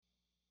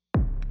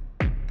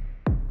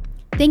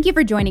Thank you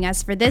for joining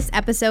us for this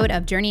episode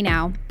of Journey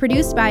Now,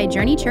 produced by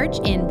Journey Church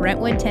in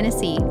Brentwood,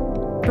 Tennessee.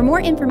 For more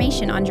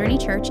information on Journey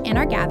Church and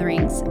our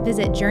gatherings,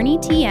 visit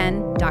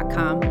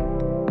journeytn.com.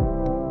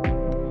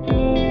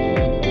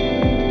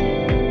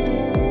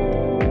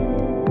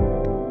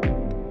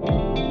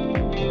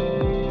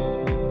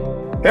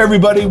 Hey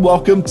everybody,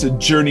 welcome to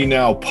Journey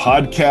Now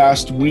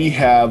podcast. We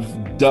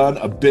have done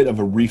a bit of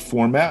a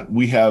reformat.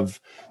 We have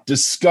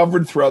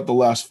discovered throughout the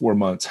last 4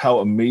 months how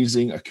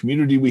amazing a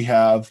community we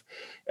have,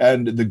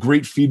 and the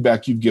great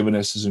feedback you've given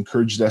us has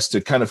encouraged us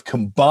to kind of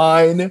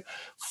combine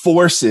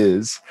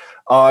forces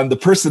on the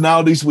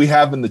personalities we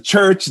have in the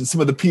church and some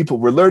of the people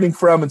we're learning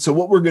from. And so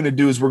what we're going to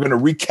do is we're going to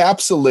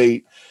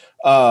recapsulate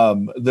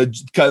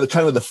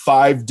the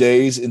 5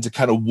 days into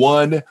kind of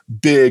one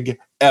big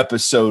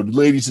episode.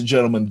 Ladies and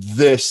gentlemen,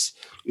 this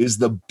is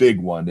the big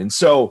one. And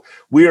so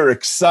we are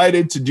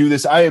excited to do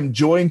this. I am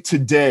joined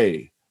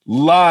today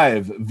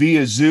live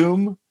via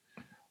Zoom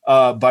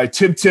by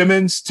Tim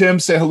Timmons. Tim,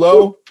 say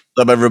hello.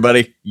 What's up,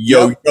 everybody?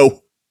 Yo.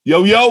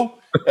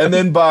 And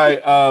then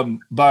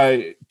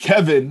by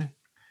Kevin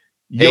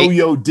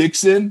Yo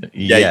Dixon.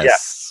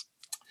 Yes.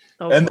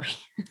 And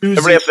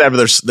everybody has to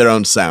have their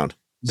own sound.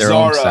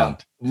 Zara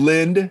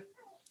Lind.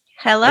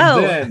 Hello.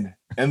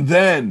 And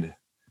then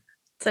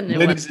It's a new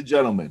ladies and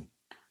gentlemen,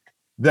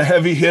 the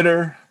heavy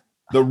hitter,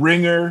 the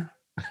ringer,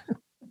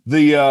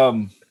 the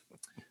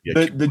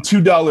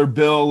 $2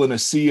 bill in a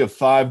sea of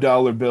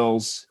 $5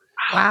 bills.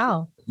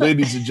 Wow.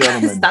 Ladies and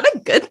gentlemen. Is that a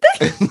good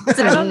thing? It's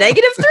a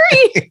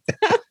 -3.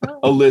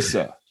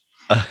 Alyssa.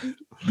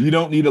 You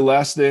don't need a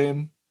last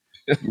name.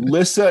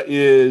 Alyssa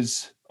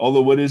is,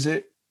 although what is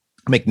it?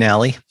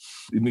 McNally.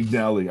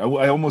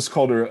 I almost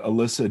called her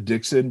Alyssa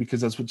Dixon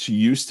because that's what she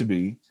used to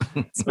be.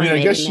 It's I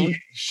guess she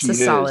it's a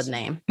solid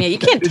name. Yeah, you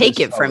can't take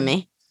it from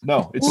me.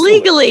 No, it's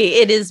legally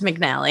it is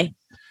McNally.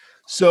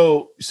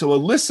 So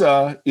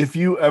Alyssa, if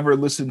you ever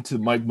listened to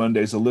Mike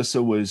Mondays,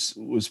 Alyssa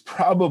was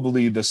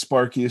probably the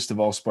sparkiest of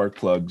all spark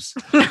plugs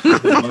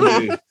the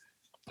Monday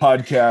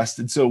podcast.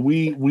 And so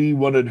we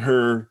wanted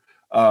her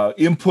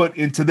input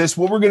into this.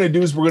 What we're going to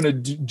do is we're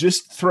going to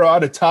just throw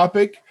out a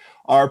topic.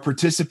 Our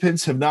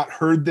participants have not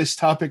heard this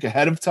topic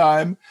ahead of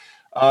time.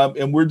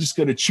 And we're just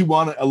going to chew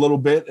on it a little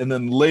bit. And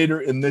then later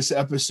in this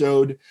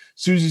episode,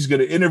 Susie's going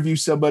to interview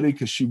somebody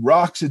because she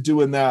rocks at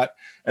doing that.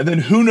 And then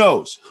who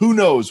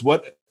knows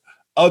what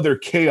other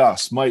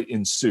chaos might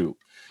ensue.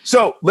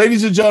 So,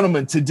 ladies and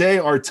gentlemen, today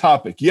our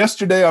topic.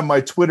 Yesterday on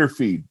my Twitter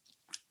feed,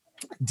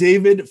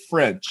 David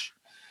French.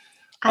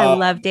 I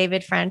love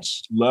David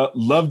French.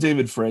 Love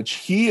David French.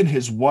 He and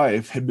his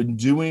wife had been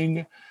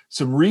doing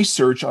some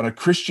research on a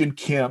Christian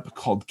camp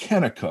called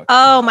Kanakuk.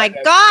 Oh my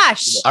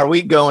gosh. Are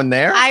we going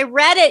there? I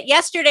read it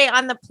yesterday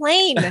on the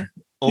plane.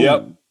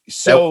 Yep.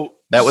 So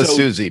that was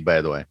Susie,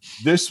 by the way.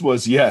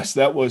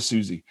 That was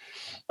Susie.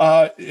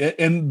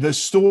 And the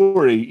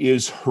story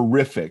is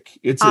horrific.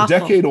 It's awful. A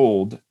decade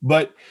old,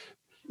 but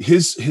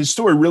his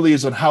story really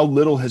is on how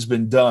little has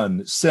been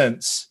done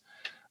since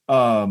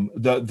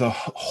the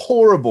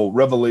horrible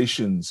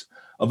revelations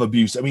of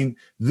abuse. I mean,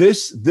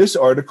 this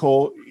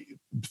article,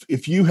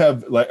 if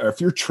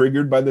you're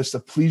triggered by this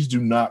stuff, please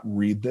do not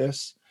read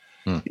this.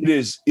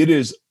 It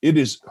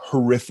is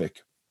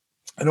horrific.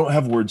 I don't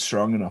have words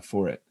strong enough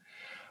for it.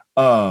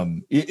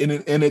 And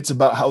it's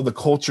about how the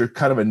culture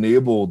kind of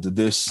enabled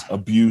this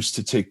abuse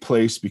to take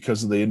place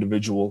because of the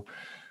individual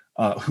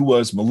who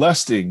was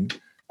molesting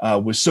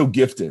was so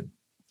gifted.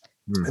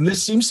 And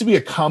this seems to be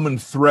a common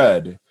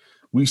thread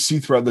we see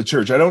throughout the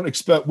church.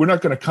 We're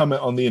not going to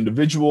comment on the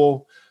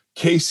individual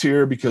case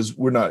here because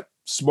we're not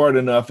smart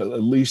enough.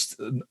 At least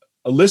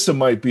Alyssa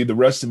might be, the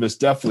rest of us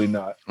definitely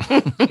not.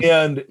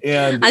 And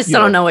I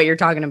still don't know what you're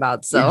talking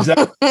about. So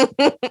exactly.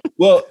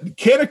 Well,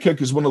 Kanakuk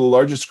is one of the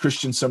largest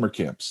Christian summer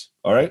camps.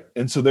 All right.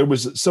 And so there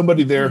was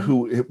somebody there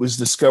who it was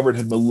discovered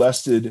had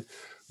molested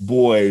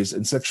boys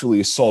and sexually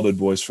assaulted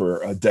boys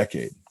for a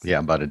decade. Yeah,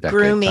 about a decade.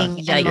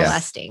 Grooming and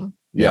molesting.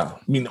 Yeah. I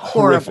mean,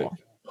 horrible.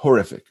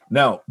 Horrific.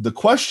 Now, the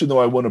question though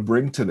I want to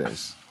bring to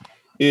this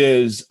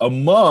is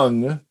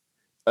among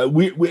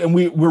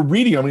we're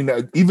reading. I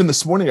mean, even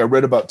this morning I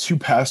read about 2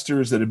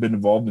 pastors that have been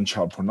involved in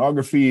child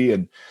pornography,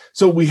 and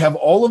so we have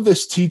all of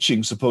this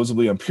teaching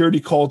supposedly on purity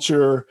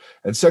culture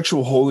and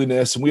sexual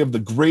holiness, and we have the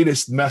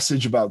greatest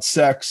message about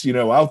sex,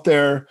 out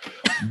there.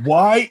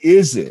 Why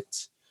is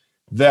it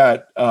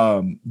that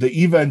the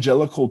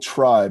evangelical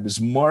tribe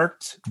is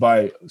marked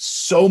by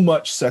so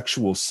much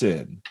sexual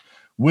sin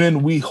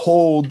when we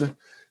hold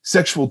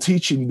sexual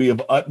teaching be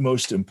of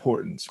utmost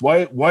importance?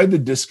 Why the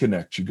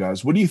disconnect, you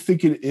guys? What do you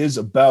think it is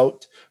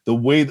about the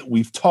way that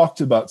we've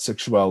talked about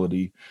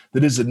sexuality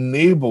that has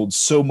enabled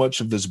so much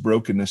of this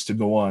brokenness to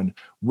go on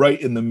right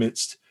in the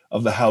midst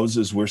of the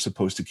houses we're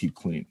supposed to keep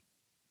clean?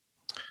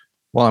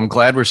 Well, I'm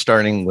glad we're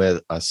starting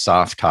with a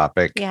soft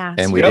topic,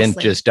 and we didn't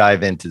just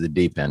dive into the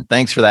deep end.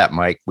 Thanks for that,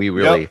 Mike. We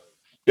really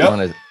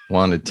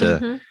wanted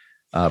to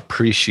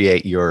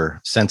appreciate your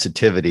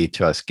sensitivity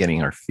to us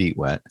getting our feet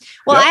wet.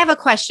 Well, I have a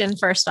question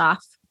first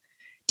off.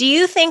 Do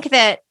you think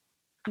that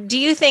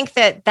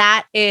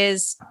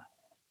is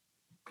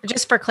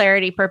just for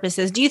clarity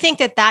purposes, do you think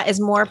that is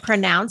more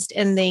pronounced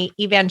in the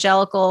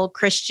evangelical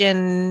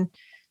Christian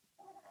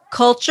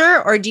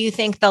culture, or do you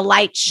think the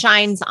light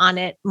shines on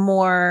it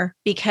more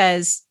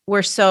because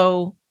we're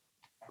so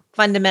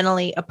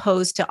fundamentally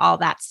opposed to all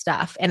that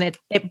stuff and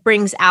it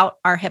brings out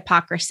our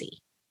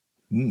hypocrisy?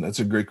 That's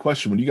a great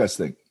question. What do you guys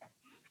think?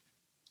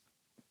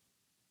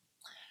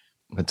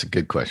 That's a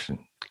good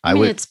question. I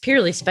mean, it's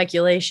purely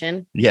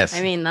speculation. Yes.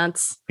 I mean,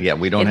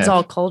 it's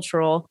all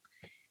cultural,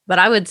 but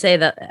I would say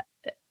that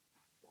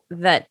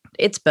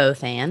it's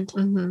both and,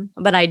 mm-hmm.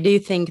 but I do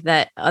think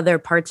that other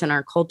parts in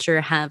our culture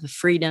have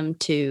freedom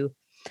to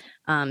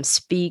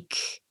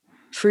speak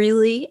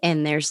freely,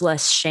 and there's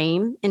less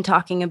shame in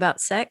talking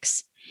about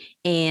sex,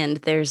 and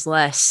there's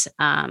less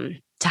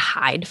to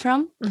hide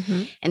from.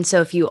 Mm-hmm. And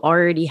so if you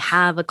already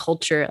have a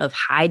culture of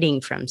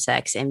hiding from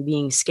sex and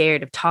being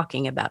scared of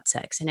talking about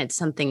sex, and it's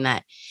something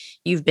that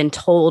you've been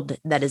told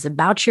that is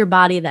about your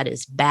body, that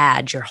is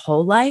bad your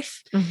whole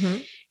life, mm-hmm.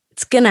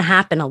 it's going to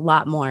happen a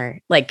lot more.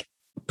 Like,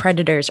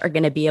 predators are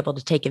going to be able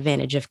to take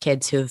advantage of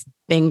kids who have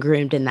been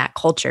groomed in that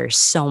culture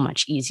so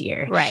much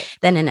easier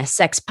than in a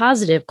sex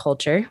positive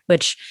culture,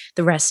 which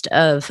the rest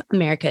of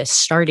America is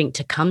starting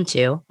to come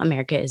to.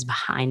 America is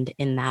behind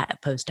in that,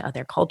 opposed to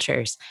other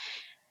cultures.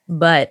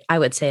 But I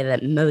would say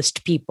that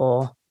most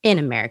people in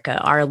America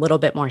are a little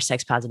bit more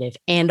sex positive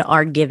and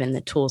are given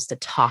the tools to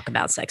talk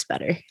about sex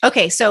better.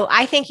 Okay. So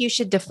I think you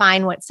should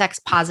define what sex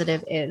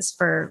positive is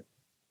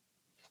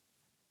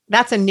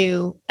that's a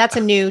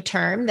new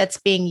term that's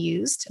being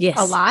used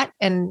a lot.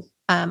 And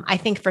I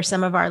think for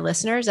some of our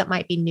listeners, that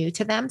might be new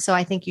to them. So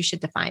I think you should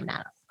define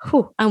that.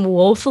 I'm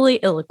woefully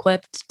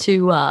ill-equipped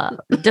to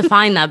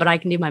define that, but I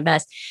can do my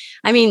best.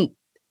 I mean,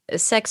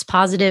 sex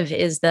positive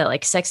is that,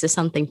 like, sex is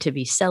something to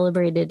be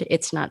celebrated.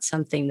 It's not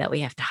something that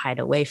we have to hide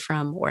away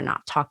from or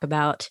not talk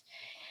about.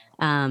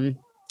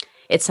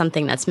 It's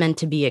something that's meant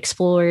to be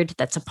explored.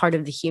 That's a part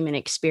of the human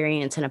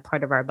experience and a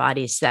part of our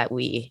bodies that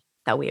we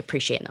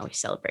appreciate and that we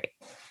celebrate.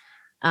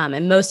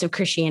 And most of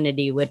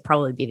Christianity would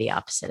probably be the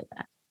opposite of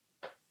that.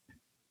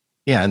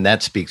 Yeah, and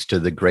that speaks to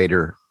the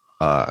greater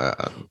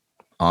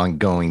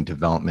ongoing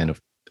development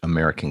of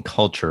American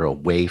culture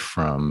away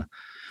from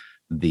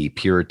the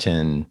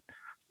Puritan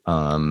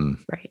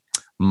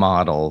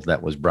model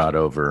that was brought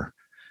over,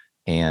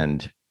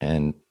 and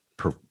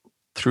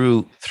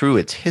through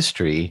its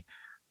history,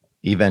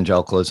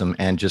 evangelicalism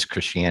and just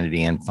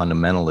Christianity and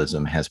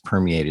fundamentalism has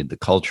permeated the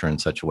culture in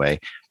such a way,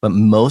 but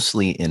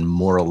mostly in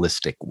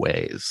moralistic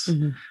ways,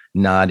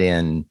 not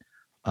in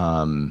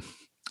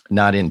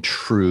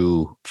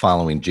true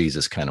following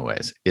Jesus kind of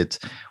ways.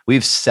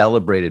 We've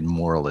celebrated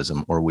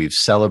moralism, or we've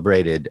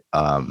celebrated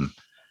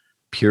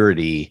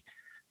purity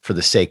for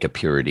the sake of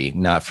purity,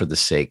 not for the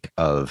sake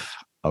of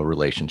a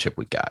relationship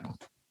with God.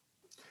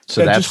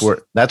 So that's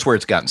where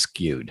it's gotten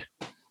skewed.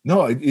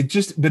 No,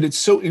 but it's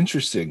so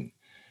interesting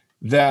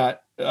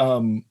that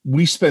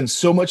we spend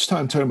so much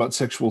time talking about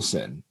sexual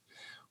sin.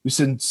 We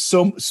spend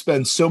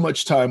so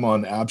much time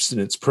on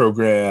abstinence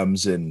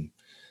programs and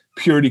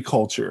purity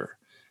culture,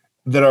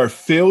 that our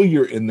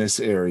failure in this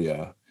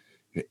area,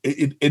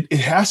 it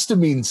has to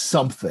mean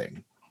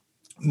something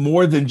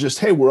more than just,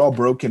 hey, we're all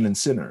broken and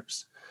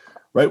sinners,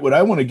 right? What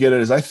I want to get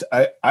at is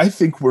I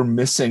think we're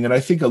missing, and I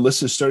think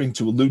Alyssa's starting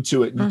to allude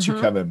to it, and you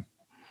too, Kevin.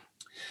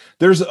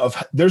 There's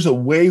a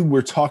way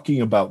we're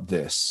talking about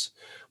this,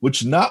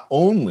 which not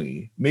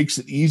only makes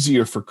it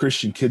easier for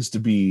Christian kids to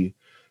be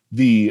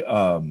the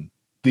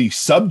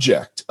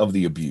subject of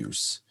the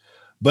abuse,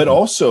 but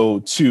also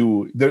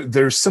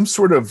there's some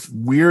sort of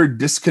weird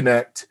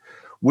disconnect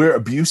where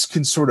abuse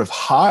can sort of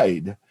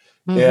hide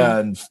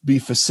and be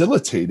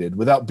facilitated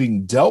without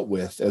being dealt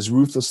with as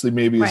ruthlessly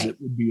maybe as it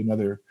would be in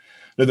other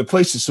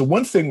places. So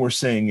one thing we're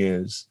saying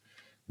is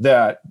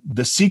that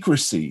the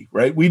secrecy,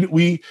 right?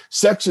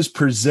 Sex is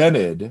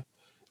presented,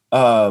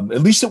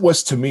 at least it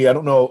was to me. I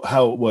don't know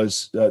how it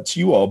was to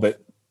you all,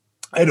 but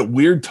I had a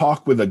weird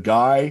talk with a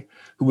guy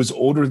who was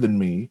older than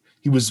me.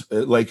 He was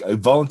like a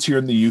volunteer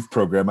in the youth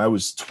program. I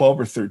was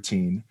 12 or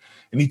 13,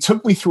 and he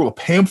took me through a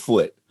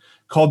pamphlet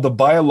called The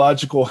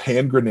Biological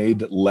Hand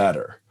Grenade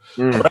Ladder.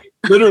 Right?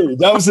 Literally,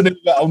 that was the name.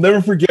 I'll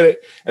never forget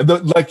it. And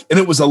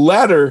it was a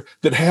ladder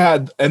that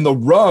had, and the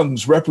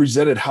rungs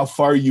represented how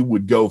far you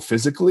would go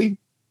physically.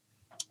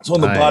 So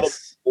on the bottom,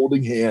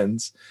 holding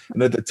hands,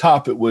 and at the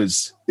top it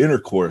was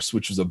intercourse,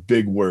 which was a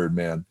big word,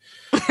 man.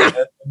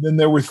 And then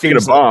there were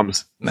things of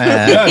bombs.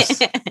 Yes,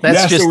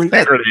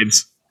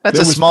 grenades. That's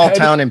a small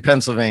town in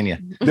Pennsylvania.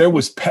 There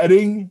was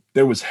petting.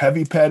 There was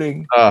heavy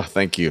petting. Oh,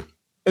 thank you.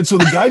 And so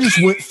the guy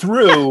just went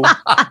through.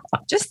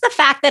 Just the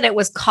fact that it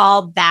was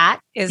called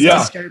that is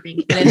disturbing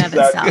in and of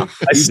itself.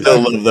 I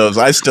still love those.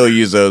 I still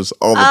use those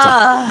all the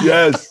time.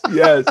 Yes.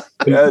 I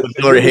know.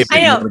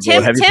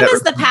 Tim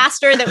is the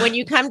pastor that when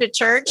you come to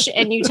church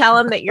and you tell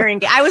him that you're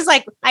engaged.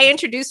 I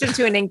introduced him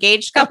to an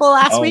engaged couple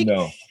last week.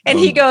 No. And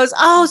he goes,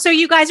 "Oh, so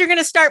you guys are going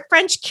to start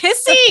French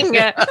kissing?"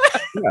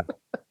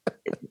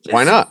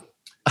 Why not?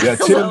 Yeah,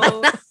 Tim.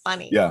 So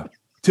funny. Yeah,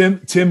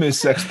 Tim is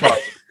sex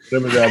positive.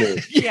 Whatever that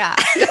is. Yeah.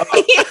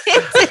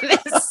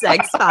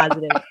 sex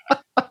positive.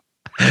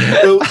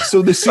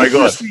 So the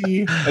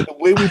secrecy and the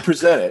way we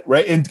present it,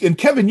 right? And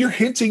Kevin, you're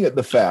hinting at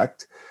the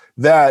fact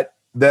that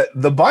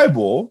the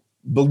Bible,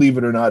 believe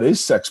it or not,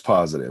 is sex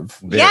positive.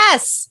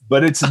 Yes.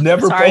 But it's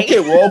never okay.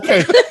 Well,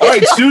 okay. All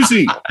right,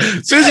 Susie.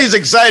 Susie's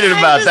excited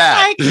about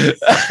that.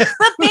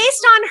 But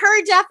based on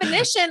her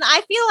definition,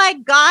 I feel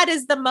like God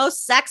is the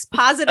most sex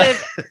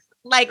positive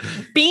like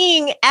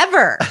being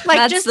ever. Like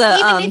that's just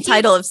the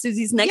title of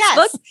Susie's next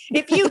book.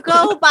 If you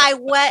go by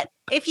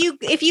if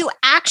you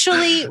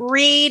actually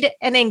read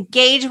and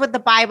engage with the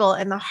Bible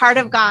and the heart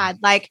of God,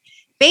 like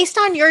based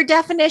on your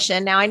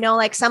definition. Now I know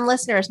like some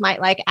listeners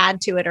might like add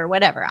to it or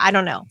whatever. I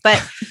don't know,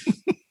 but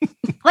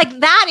like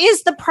that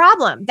is the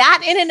problem.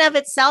 That in and of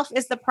itself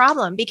is the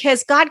problem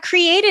because God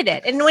created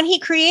it. And when he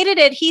created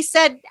it, he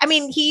said, I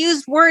mean, he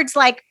used words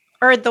like,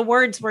 or the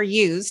words were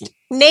used,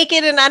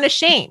 naked and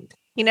unashamed,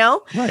 you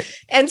know? Right.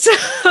 And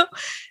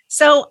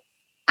so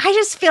I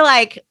just feel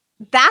like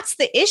that's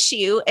the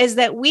issue is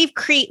that we've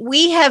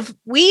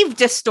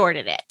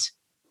distorted it.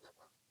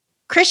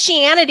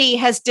 Christianity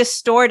has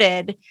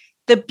distorted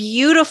the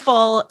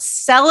beautiful,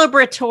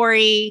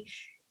 celebratory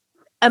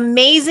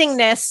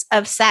amazingness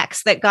of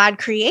sex that God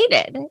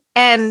created.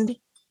 And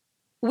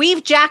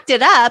we've jacked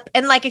it up.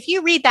 And like, if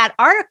you read that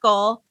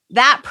article,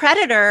 that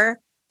predator,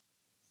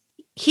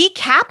 he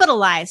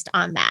capitalized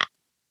on that.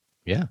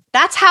 Yeah.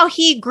 That's how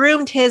he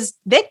groomed his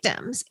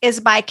victims, is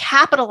by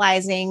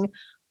capitalizing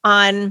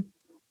on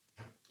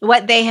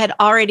what they had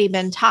already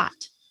been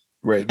taught.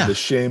 Right. Yeah. The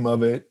shame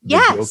of it,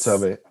 the guilt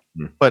of it.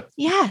 But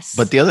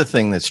the other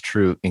thing that's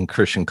true in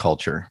Christian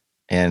culture,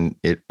 and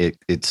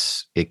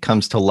it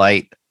comes to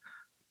light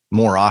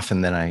more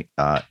often than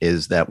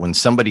is that when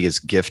somebody is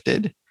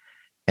gifted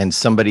and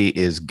somebody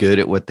is good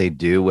at what they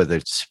do, whether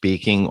it's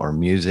speaking or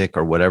music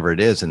or whatever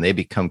it is, and they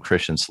become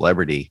Christian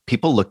celebrity,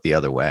 people look the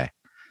other way.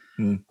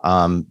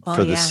 For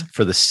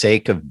the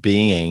sake of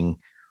being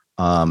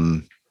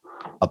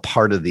a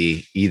part of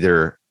the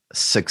either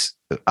success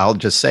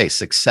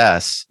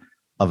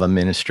of a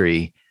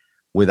ministry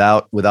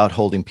without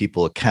holding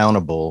people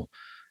accountable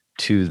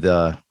to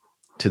the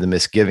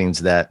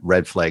misgivings that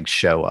red flags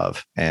show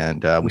of.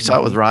 And we saw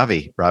it with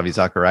Ravi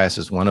Zacharias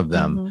is one of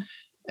them.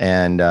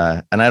 And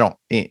I don't,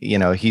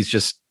 he's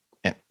just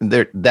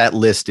there. That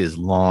list is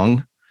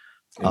long,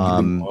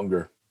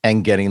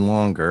 and getting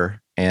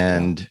longer.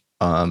 And,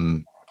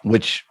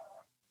 which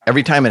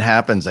every time it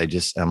happens,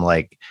 I'm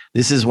like,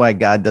 this is why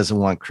God doesn't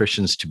want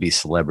Christians to be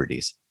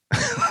celebrities.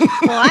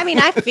 Well, I mean,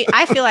 I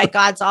feel like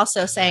God's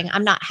also saying,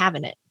 I'm not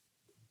having it.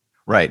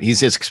 Right.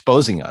 He's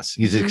exposing us.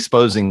 He's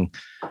exposing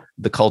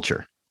the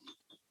culture.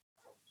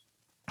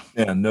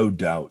 Yeah, no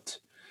doubt.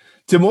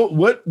 Tim,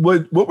 what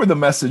were the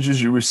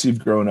messages you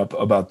received growing up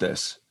about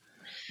this?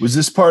 Was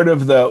this part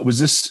of was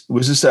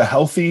this a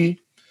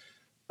healthy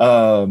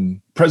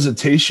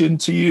presentation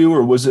to you,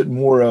 or was it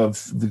more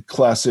of the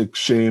classic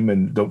shame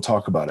and don't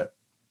talk about it?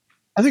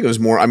 I think it was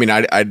more, I mean,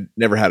 I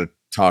never had a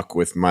talk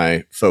with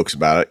my folks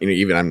about it.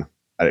 Even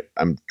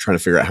I'm trying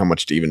to figure out how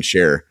much to even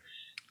share.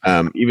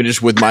 Even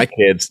just with my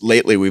kids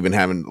lately, we've been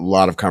having a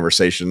lot of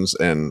conversations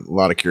and a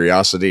lot of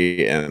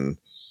curiosity. And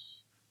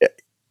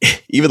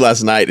even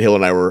last night, Hill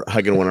and I were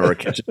hugging one of our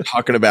kids,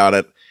 talking about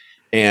it.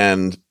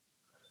 And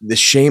the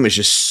shame is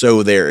just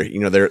so there.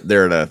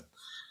 They're at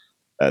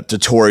a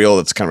tutorial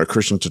that's kind of a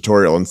Christian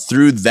tutorial. And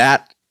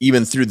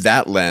even through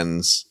that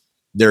lens,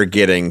 they're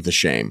getting the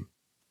shame.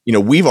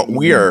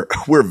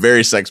 We're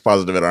very sex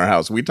positive in our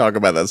house. We talk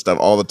about that stuff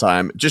all the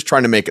time, just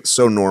trying to make it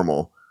so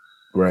normal.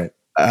 Right.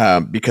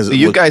 Because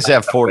you guys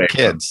have 4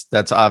 kids.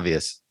 That's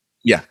obvious.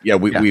 Yeah.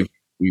 We've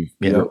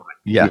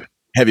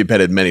heavy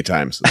petted many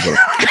times.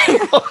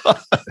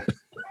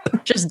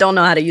 Just don't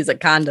know how to use a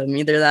condom.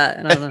 Either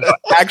that. I don't know.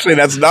 Actually,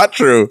 that's not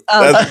true.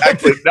 Oh. That's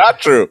actually not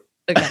true.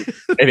 Okay.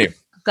 Anyway.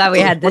 Glad we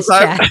had this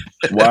chat.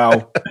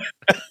 Wow.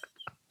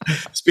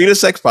 Speaking of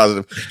sex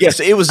positive. Yes,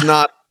 it was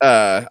not,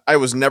 I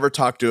was never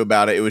talked to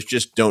about it. It was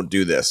just, don't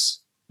do this.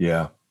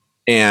 Yeah.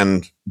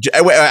 And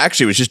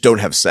actually it was just, don't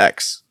have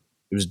sex.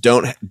 It was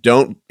don't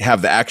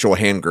have the actual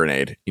hand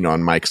grenade,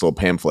 on Mike's little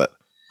pamphlet.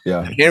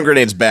 Yeah. Hand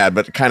grenade's bad,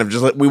 but kind of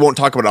just we won't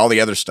talk about all the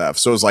other stuff.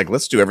 So it's like,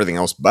 let's do everything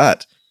else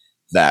but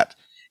that.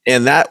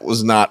 And that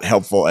was not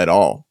helpful at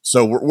all.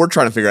 So we're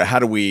trying to figure out how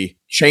do we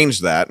change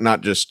that,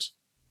 not just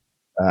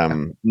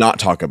not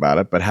talk about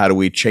it, but how do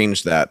we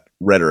change that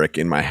rhetoric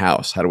in my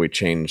house? How do we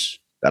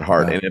change that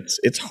heart? Yeah. And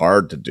it's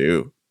hard to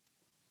do.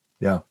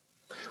 Yeah.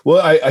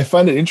 Well, I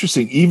find it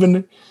interesting.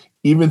 Even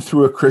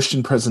through a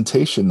Christian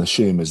presentation, the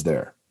shame is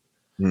there.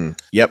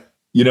 Yep.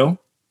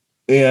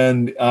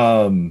 And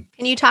can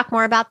you talk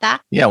more about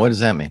that? Yeah. What does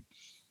that mean?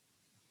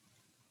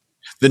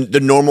 The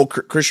normal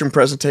Christian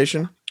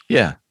presentation?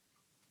 Yeah.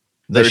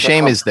 The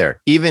shame is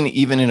there. Even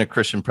in a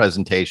Christian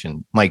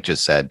presentation, Mike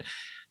just said,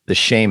 the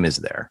shame is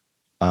there.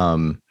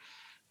 What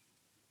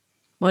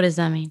does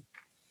that mean?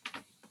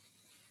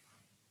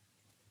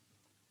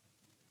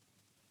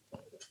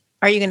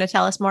 Are you going to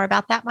tell us more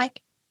about that,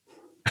 Mike?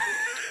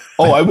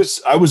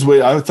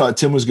 Oh, I thought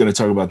Tim was going to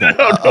talk about that.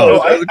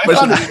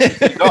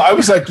 I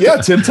was like, yeah,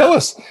 Tim, tell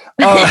us.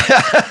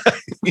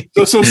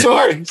 So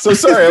sorry.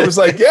 I was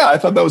like, yeah, I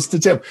thought that was to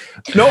Tim.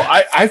 No,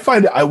 I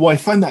find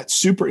that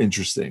super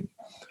interesting.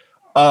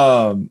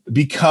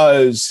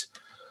 Because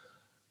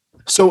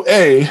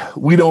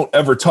we don't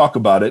ever talk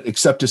about it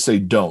except to say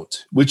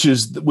don't, which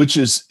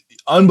is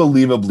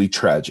unbelievably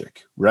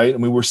tragic, right? I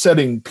mean, we're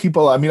setting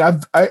people. I mean,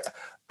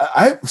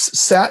 I've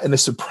sat in a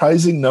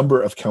surprising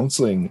number of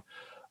counseling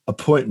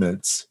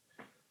appointments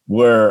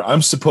where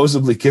I'm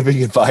supposedly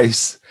giving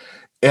advice,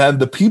 and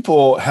the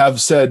people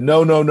have said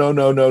no,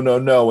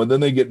 and then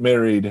they get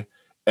married,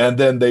 and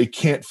then they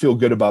can't feel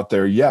good about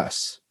their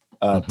yes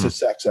to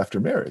sex after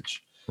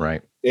marriage.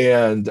 Right.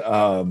 And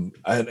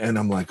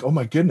I'm like, oh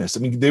my goodness. I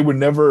mean, they were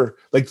never,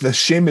 like, the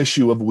shame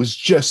issue was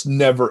just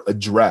never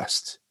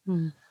addressed.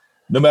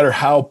 No matter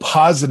how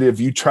positive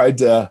you tried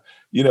to,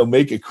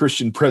 make a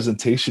Christian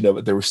presentation of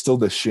it, there was still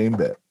this shame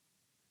bit.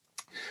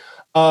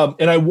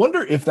 And I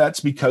wonder if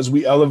that's because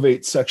we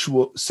elevate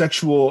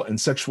sexual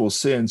and sexual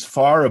sins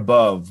far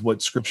above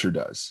what Scripture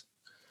does.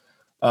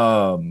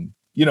 I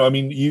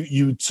mean,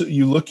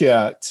 you look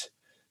at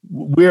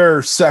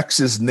where sex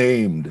is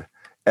named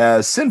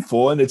as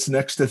sinful, and it's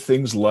next to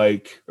things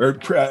like, or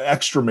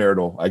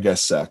extramarital, I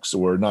guess, sex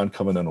or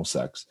non-covenantal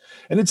sex.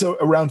 And it's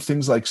around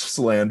things like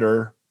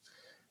slander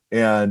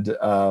and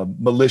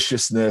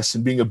maliciousness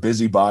and being a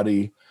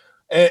busybody.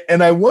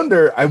 And I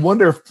wonder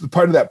if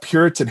part of that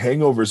Puritan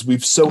hangover is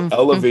we've so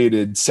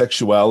elevated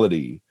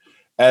sexuality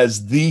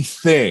as the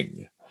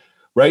thing,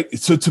 right?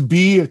 So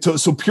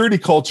purity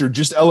culture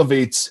just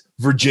elevates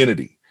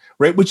virginity,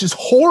 right? Which is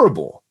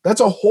horrible.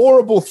 That's a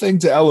horrible thing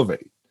to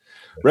elevate.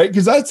 Right?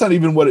 Because that's not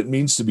even what it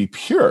means to be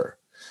pure.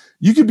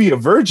 You could be a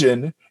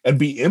virgin and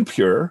be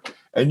impure,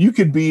 and you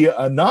could be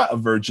not a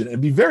virgin and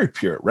be very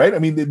pure, right? I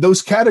mean,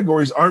 those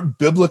categories aren't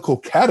biblical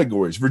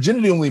categories.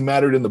 Virginity only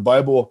mattered in the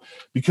Bible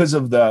because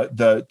of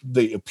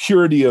the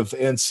purity of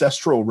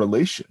ancestral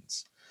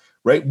relations,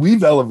 right?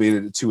 We've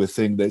elevated it to a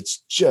thing that's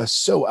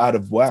just so out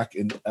of whack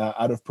and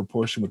out of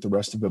proportion with the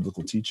rest of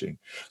biblical teaching.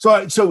 So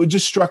it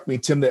just struck me,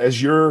 Tim, that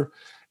as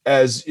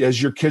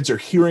your kids are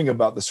hearing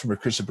about this from a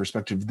Christian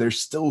perspective, there's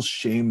still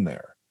shame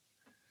there.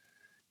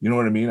 You know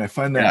what I mean? I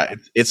find that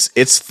it's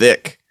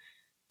thick.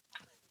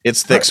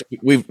 It's thick. So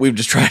we've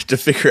just tried to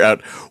figure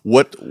out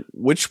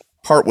which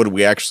part would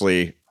we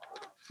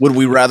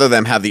rather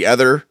them have the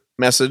other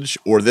message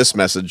or this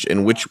message,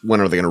 and which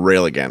one are they going to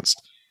rail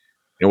against?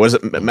 Was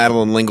it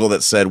Madeline L'Engle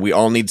that said we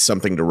all need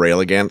something to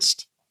rail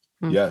against?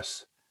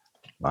 Yes.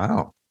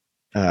 Wow.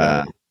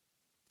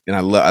 And I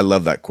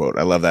love that quote.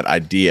 I love that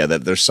idea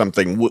that there's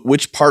something,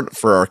 which part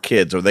for our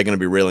kids are they going to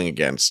be railing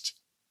against?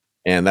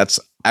 And that's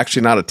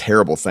actually not a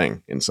terrible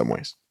thing in some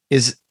ways.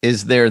 Is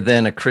there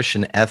then a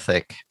Christian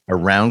ethic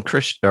around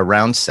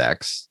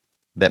sex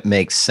that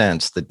makes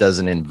sense, that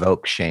doesn't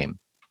invoke shame?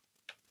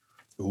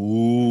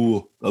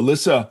 Ooh,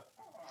 Alyssa.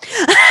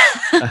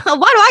 Why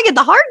do I get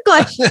the hard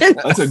question?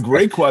 That's a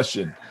great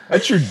question.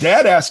 That's your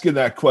dad asking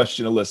that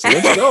question, Alyssa.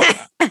 Let's go.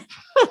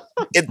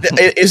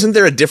 Isn't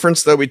there a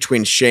difference, though,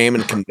 between shame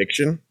and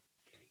conviction?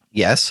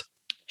 Yes.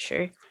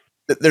 Sure.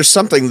 There's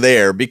something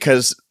there,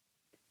 because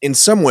in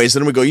some ways,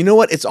 then we go, you know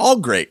what? It's all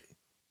great.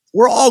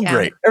 We're all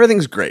great.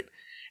 Everything's great.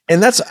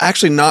 And that's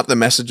actually not the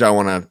message I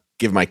want to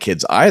give my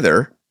kids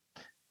either.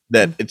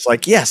 That it's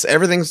like, yes,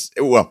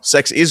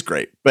 sex is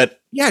great,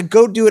 but yeah,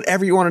 go do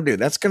whatever you want to do.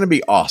 That's going to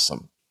be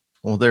awesome.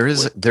 Well, there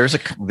is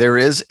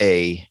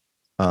a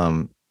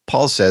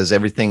Paul says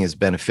everything is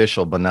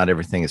beneficial, but not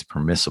everything is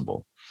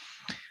permissible.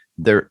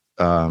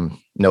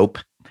 Nope.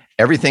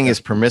 Everything is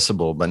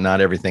permissible, but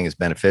not everything is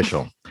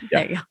beneficial.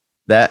 There you go.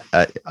 That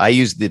I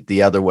used it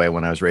the other way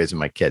when I was raising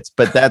my kids,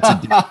 but that's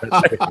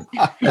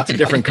a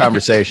different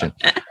conversation.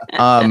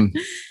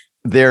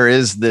 There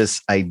is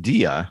this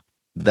idea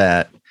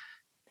that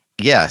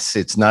yes,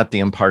 it's not the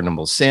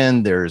unpardonable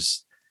sin.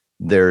 There's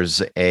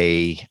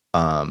a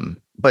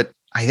but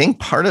I think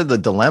part of the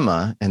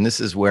dilemma, and this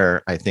is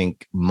where I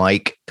think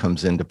Mike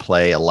comes into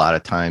play a lot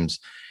of times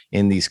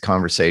in these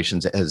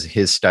conversations, as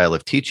his style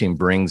of teaching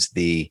brings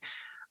the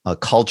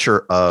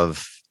culture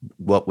of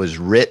what was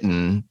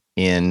written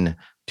in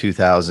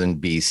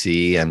 2000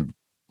 BC and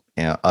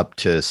up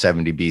to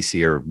 70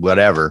 BC or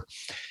whatever.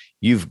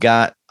 You've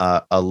got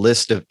a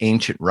list of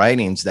ancient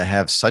writings that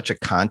have such a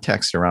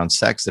context around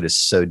sex that is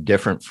so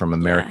different from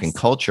American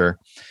culture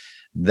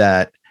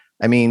that,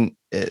 I mean,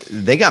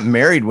 they got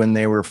married when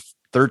they were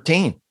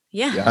 13.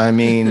 Yeah. I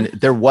mean,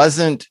 there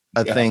wasn't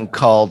a thing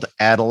called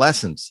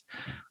adolescence.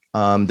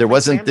 There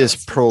wasn't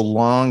this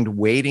prolonged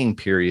waiting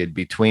period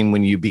between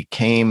when you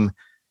became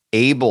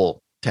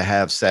able to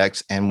have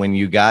sex and when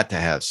you got to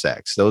have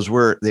sex. Those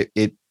were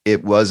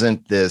it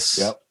wasn't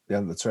this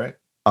that's right.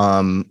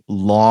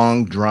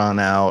 Long drawn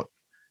out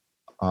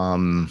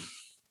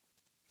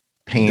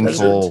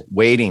painful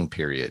waiting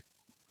period.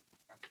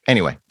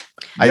 Anyway,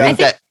 I think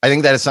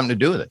that has something to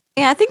do with it.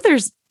 Yeah, I think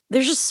there's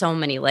just so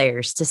many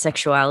layers to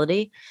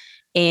sexuality,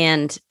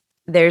 and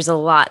there's a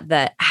lot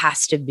that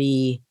has to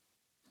be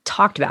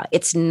talked about.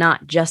 It's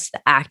not just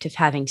the act of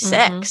having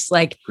sex.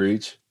 Like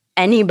Preach.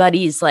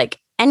 Anybody's like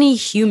any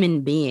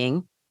human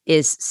being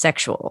is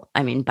sexual.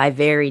 I mean, by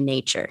very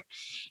nature.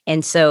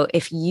 And so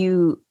if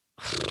you,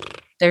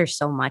 there's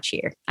so much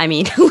here. I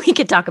mean, we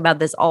could talk about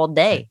this all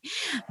day,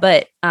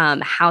 but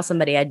how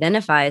somebody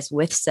identifies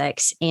with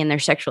sex and their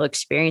sexual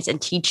experience,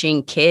 and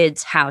teaching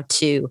kids how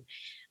to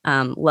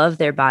love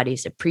their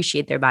bodies,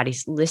 appreciate their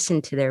bodies,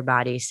 listen to their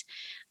bodies,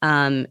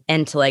 and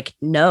to like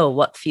know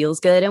what feels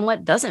good and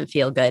what doesn't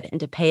feel good, and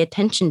to pay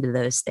attention to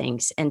those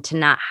things, and to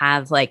not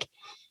have like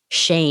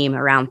shame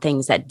around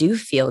things that do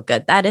feel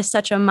good. That is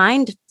such a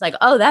mind. It's like,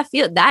 oh,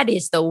 that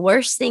is the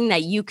worst thing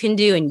that you can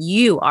do, and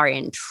you are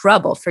in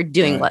trouble for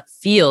doing what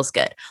feels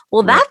good.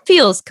 Well, that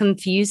feels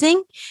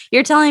confusing.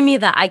 You're telling me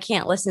that I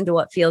can't listen to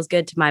what feels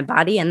good to my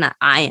body, and that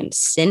I am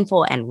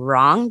sinful and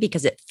wrong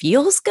because it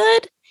feels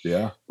good.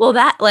 Yeah. Well,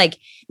 that like,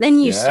 then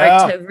you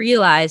start to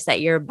realize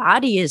that your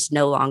body is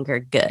no longer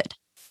good.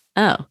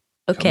 Oh,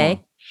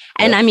 okay.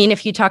 And I mean,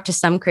 if you talk to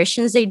some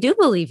Christians, they do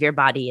believe your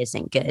body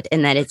isn't good,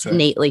 and that it's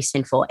innately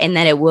sinful, and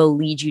that it will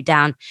lead you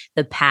down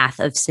the path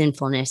of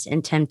sinfulness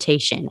and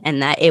temptation,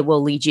 and that it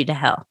will lead you to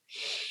hell.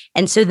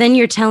 And so then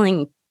you're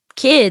telling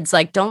kids,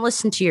 like, don't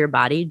listen to your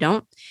body.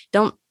 Don't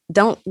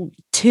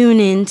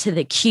tune into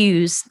the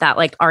cues that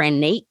like are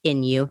innate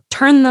in you.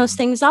 Turn those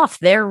things off.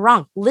 They're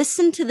wrong.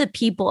 Listen to the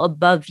people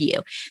above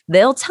you.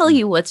 They'll tell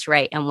you what's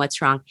right and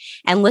what's wrong.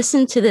 And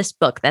listen to this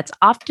book that's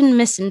often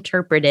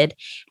misinterpreted.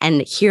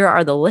 And here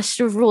are the list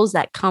of rules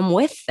that come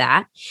with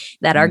that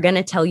are going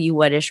to tell you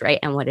what is right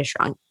and what is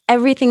wrong.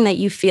 Everything that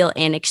you feel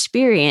and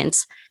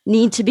experience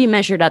need to be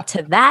measured up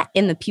to that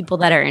in the people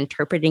that are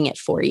interpreting it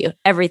for you.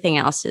 Everything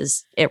else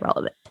is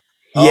irrelevant.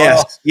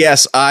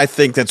 Yes, I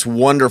think that's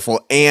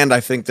wonderful. And I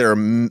think there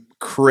are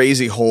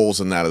crazy holes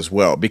in that as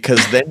well,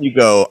 because then you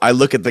go, I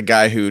look at the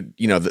guy who,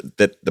 you know,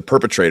 the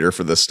perpetrator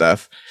for this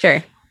stuff.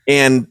 Sure.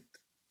 And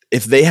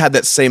if they had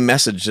that same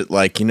message that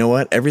like, you know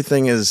what,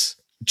 everything is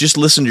just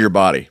listen to your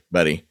body,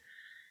 buddy.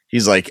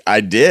 He's like,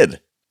 I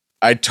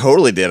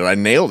totally did it. I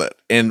nailed it.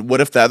 And what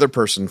if the other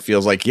person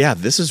feels like, yeah,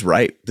 this is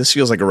right. This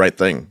feels like a right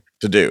thing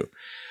to do.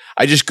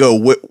 I just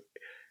go,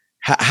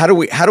 how do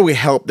we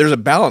help? There's a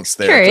balance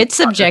there. Sure, it's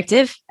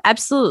subjective.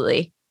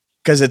 Absolutely.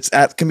 Because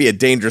that can be a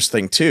dangerous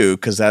thing too.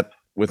 Because that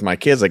with my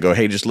kids, I go,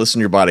 hey, just listen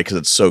to your body because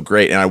it's so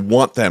great. And I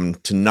want them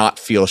to not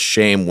feel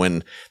shame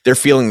when they're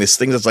feeling these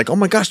things. It's like, oh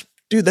my gosh,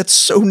 dude, that's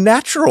so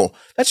natural.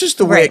 That's just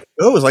the way it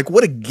goes. Like,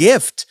 what a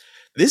gift.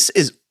 This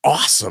is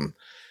awesome.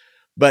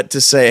 But to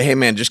say, hey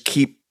man, just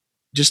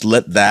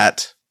let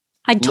that.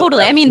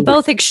 I mean,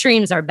 both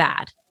extremes are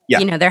bad. Yeah.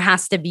 You know, there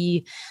has to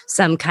be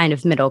some kind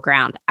of middle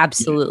ground.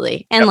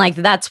 Absolutely. And like,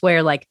 that's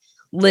where like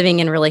living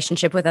in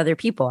relationship with other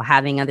people,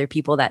 having other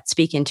people that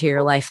speak into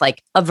your life,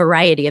 like a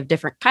variety of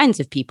different kinds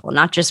of people,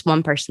 not just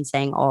one person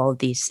saying all of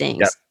these things.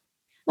 Yep.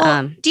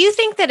 Well, do you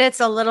think that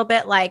it's a little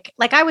bit like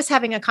I was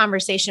having a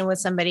conversation with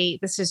somebody,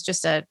 this is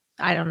just I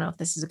don't know if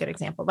this is a good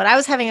example, but I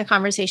was having a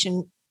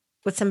conversation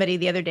with somebody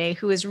the other day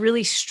who is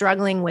really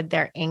struggling with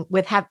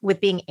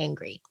with being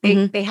angry.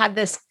 They had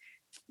this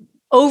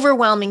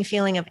overwhelming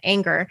feeling of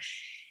anger.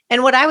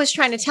 And what I was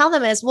trying to tell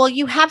them is, well,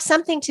 you have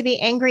something to be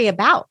angry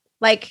about.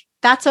 Like,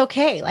 that's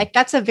okay. Like,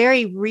 that's a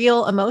very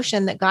real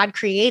emotion that God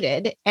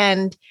created.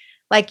 And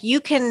like, you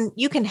can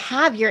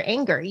have your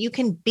anger, you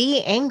can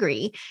be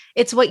angry.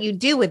 It's what you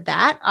do with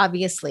that,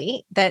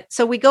 obviously.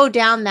 So we go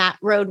down that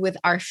road with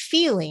our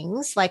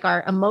feelings, like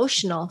our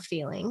emotional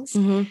feelings.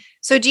 Mm-hmm.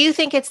 So do you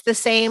think it's the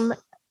same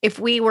if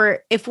we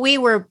were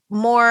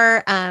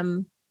more,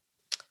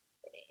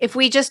 if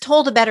we just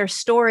told a better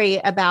story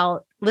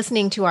about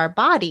listening to our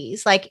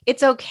bodies? Like,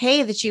 it's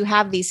okay that you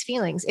have these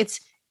feelings.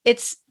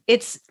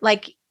 It's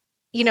like,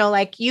 you know,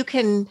 like you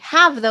can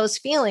have those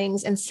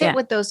feelings and sit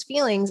with those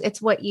feelings.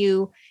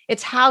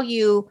 It's how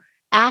you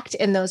act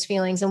in those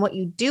feelings and what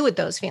you do with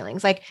those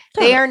feelings. Like,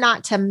 they are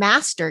not to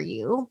master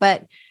you,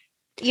 but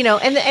you know,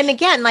 and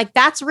again, like,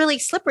 that's really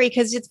slippery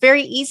because it's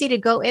very easy to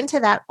go into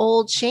that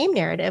old shame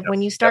narrative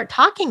when you start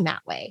talking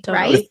that way.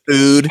 Right. With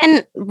food.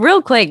 And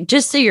real quick,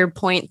 just to your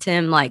point,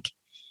 Tim, like,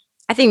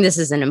 I think this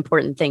is an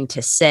important thing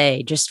to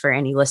say just for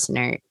any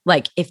listener.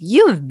 Like, if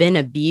you have been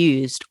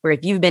abused or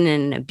if you've been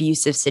in an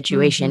abusive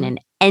situation in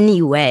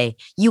any way,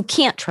 you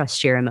can't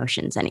trust your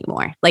emotions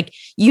anymore. Like,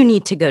 you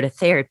need to go to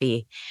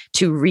therapy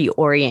to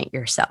reorient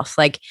yourself.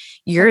 Like,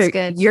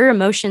 your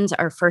emotions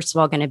are first of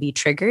all going to be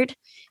triggered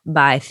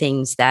by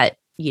things that,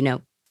 you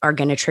know, are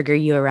going to trigger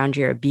you around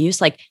your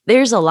abuse. Like,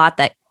 there's a lot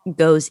that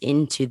goes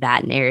into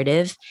that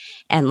narrative,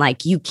 and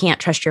like, you can't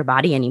trust your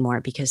body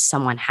anymore because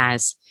someone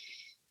has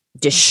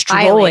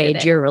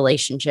destroyed your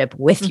relationship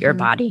with your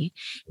body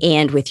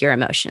and with your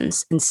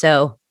emotions. And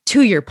so,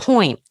 to your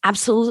point,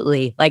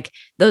 absolutely, like,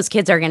 those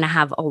kids are going to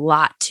have a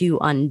lot to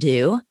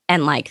undo.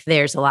 And like,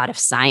 there's a lot of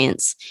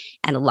science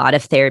and a lot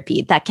of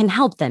therapy that can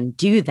help them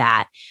do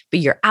that. But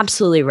you're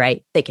absolutely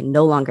right. They can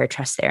no longer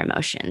trust their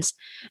emotions,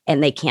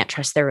 and they can't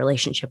trust their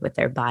relationship with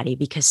their body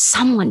because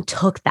someone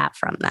took that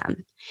from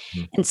them.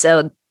 And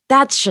so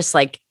that's just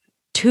like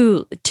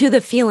to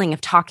the feeling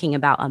of talking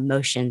about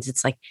emotions.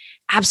 It's like,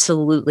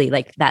 absolutely,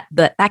 like that,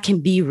 but that can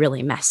be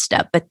really messed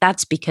up. But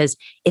that's because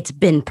it's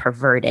been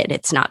perverted.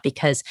 It's not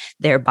because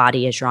their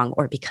body is wrong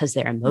or because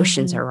their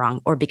emotions are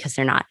wrong or because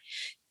they're not.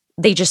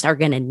 They just are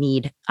going to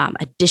need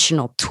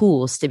additional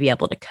tools to be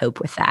able to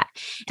cope with that.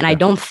 And I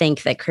don't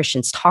think that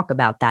Christians talk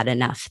about that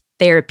enough.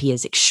 Therapy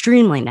is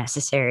extremely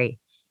necessary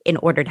in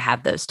order to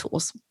have those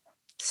tools.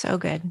 So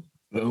good.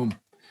 Boom.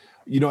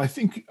 I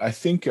think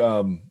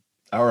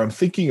I'm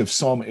thinking of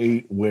Psalm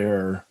 8,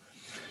 where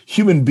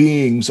human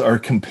beings are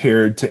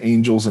compared to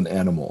angels and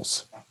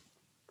animals.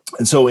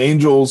 And so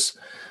angels,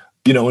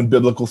 in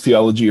biblical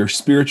theology, are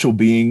spiritual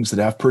beings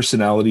that have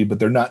personality, but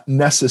they're not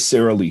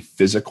necessarily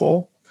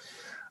physical.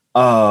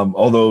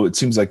 Although it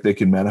seems like they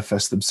can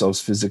manifest themselves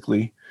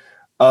physically.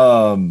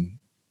 I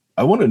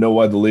want to know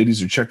why the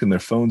ladies are checking their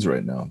phones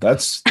right now.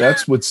 That's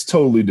what's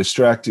totally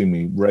distracting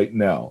me right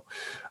now.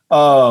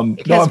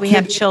 Because we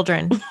have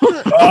children.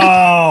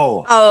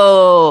 Oh,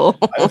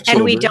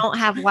 and we don't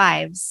have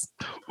wives.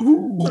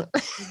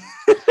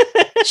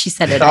 She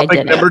said it. Topic I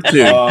did number it.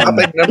 2.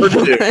 Topic number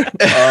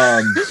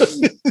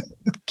 2.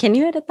 Can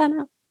you edit that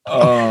out?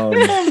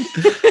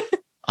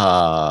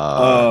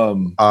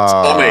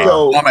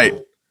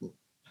 Soulmate.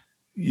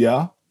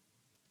 Yeah.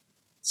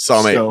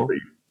 Soulmate.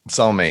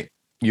 Soulmate.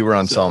 You were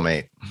on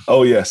Soulmate.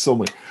 Oh yeah,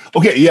 Soulmate.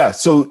 Okay, yeah.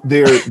 So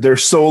they're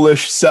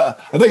soulish.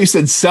 I thought you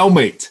said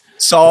cellmate.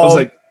 I was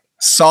like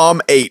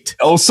Psalm 8.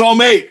 Oh,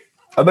 Psalm 8.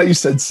 I thought you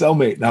said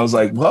cellmate, and I was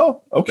like,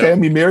 well, okay. No. I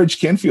mean, marriage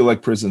can feel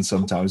like prison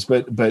sometimes,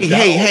 but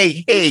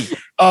hey.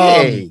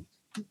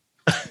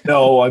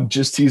 No, I'm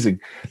just teasing.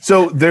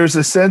 So there's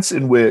a sense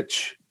in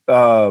which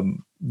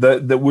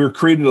that we're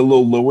created a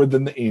little lower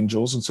than the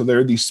angels, and so there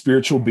are these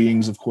spiritual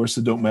beings, of course,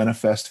 that don't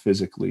manifest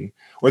physically,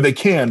 or they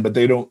can, but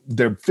they don't.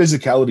 Their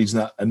physicality is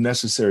not a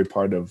necessary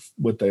part of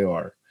what they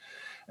are.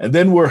 And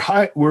then we're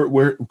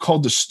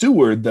called to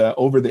steward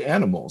over the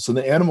animals, and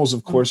the animals,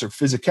 of course, are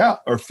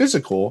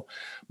physical,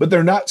 but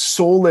they're not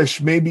soulish,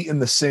 maybe in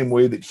the same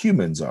way that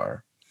humans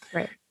are.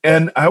 Right.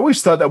 And I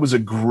always thought that was a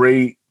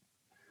great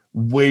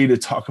way to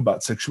talk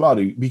about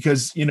sexuality,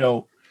 because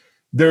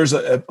there's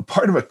a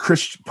part of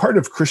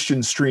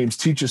Christian streams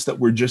teach us that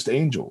we're just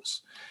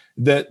angels,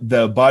 that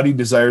the body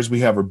desires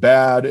we have are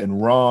bad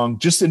and wrong,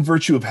 just in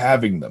virtue of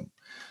having them.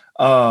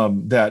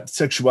 That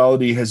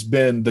sexuality has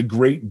been the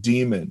great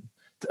demon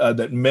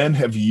that men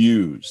have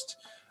used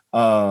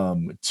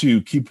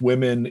to keep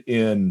women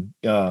in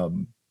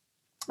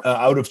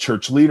out of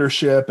church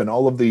leadership, and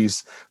all of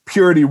these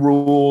purity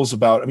rules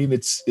about. I mean,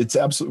 it's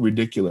absolutely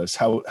ridiculous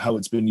how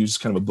it's been used as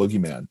kind of a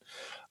boogeyman.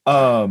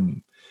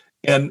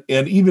 And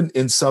even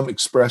in some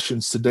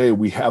expressions today,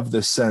 we have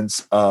this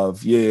sense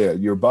of,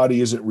 your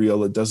body isn't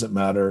real, it doesn't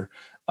matter.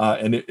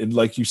 And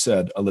like you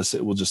said, Alyssa,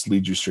 it will just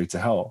lead you straight to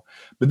hell.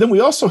 But then we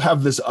also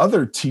have this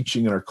other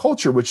teaching in our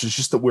culture, which is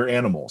just that we're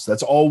animals.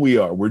 That's all we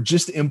are. We're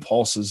just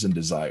impulses and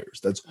desires.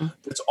 That's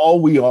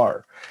all we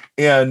are.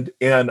 And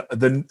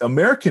the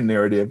American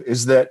narrative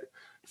is that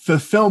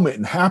fulfillment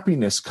and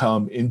happiness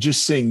come in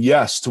just saying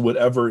yes to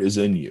whatever is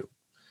in you,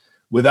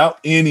 without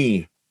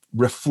any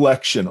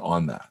reflection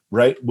on that,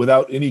 right?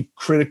 Without any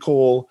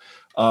critical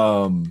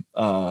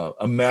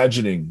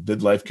imagining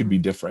that life could be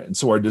different. And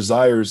so our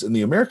desires in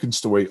the American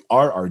story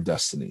are our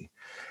destiny.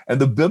 And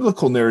the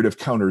biblical narrative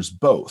counters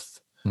both,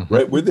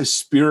 right? We're this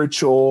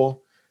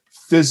spiritual,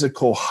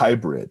 physical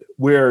hybrid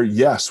where,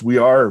 yes, we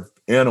are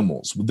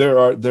animals.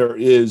 There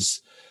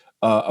is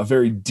a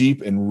very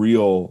deep and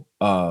real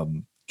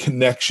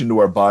connection to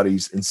our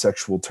bodies in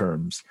sexual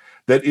terms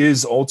that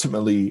is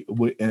ultimately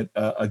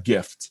a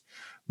gift.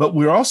 But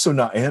we're also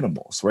not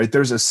animals, right?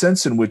 There's a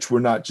sense in which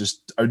we're not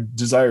just, our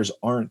desires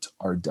aren't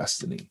our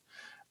destiny,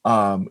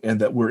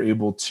 and that we're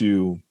able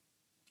to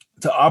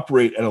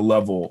operate at a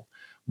level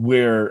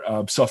where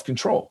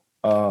self-control,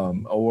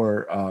 and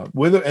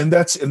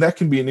that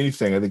can be in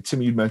anything. I think,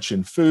 Tim, you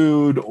mentioned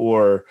food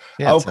or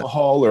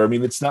alcohol, or, I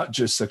mean, it's not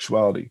just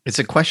sexuality. It's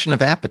a question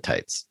of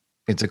appetites.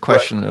 It's a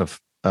question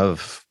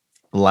of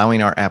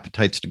allowing our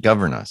appetites to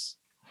govern us.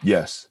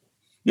 Yes.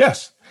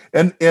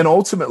 And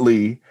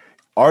ultimately,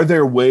 are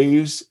there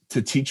ways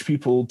to teach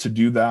people to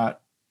do that,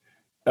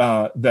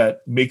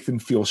 that make them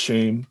feel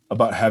shame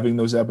about having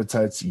those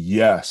appetites?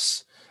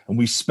 Yes. And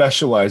we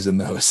specialize in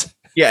those.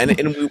 Yeah.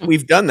 And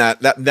we've done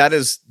that. That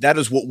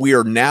is what we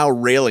are now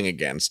railing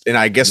against. And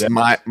I guess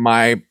my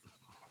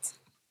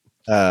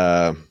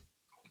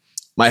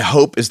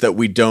hope is that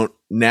we don't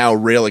now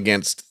rail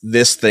against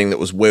this thing that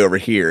was way over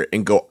here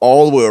and go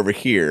all the way over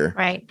here.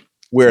 Right.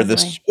 Where the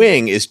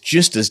swing is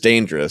just as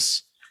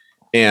dangerous.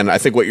 And I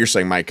think what you're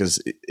saying, Mike, is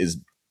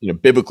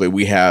biblically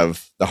we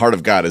have the heart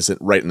of God is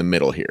right in the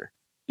middle here.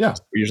 Yeah.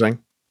 That's what you're saying?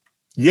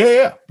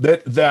 Yeah.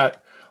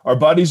 That our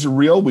bodies are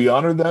real. We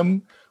honor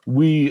them.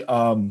 We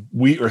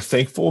are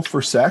thankful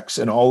for sex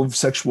and all of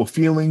sexual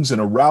feelings and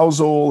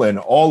arousal and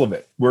all of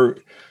it.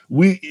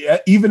 We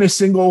even as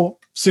single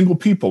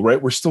people,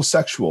 right? We're still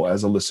sexual,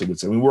 as Alyssa would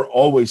say. I mean, we're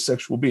always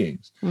sexual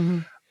beings.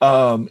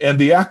 And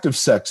the act of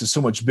sex is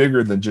so much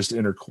bigger than just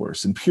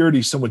intercourse, and purity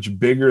is so much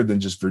bigger than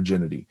just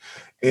virginity.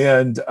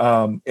 And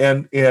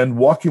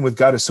walking with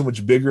God is so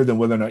much bigger than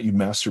whether or not you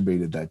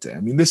masturbated that day.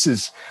 I mean, this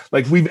is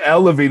like, we've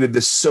elevated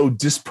this so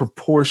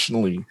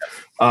disproportionately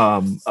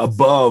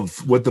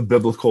above what the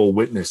biblical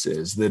witness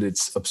is, that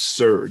it's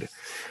absurd.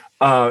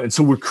 And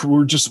so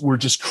we're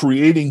just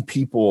creating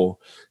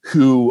people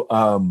who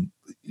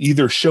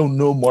either show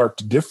no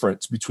marked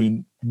difference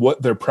between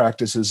what their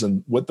practice is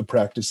and what the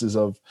practices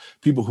of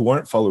people who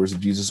aren't followers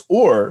of Jesus,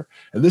 or,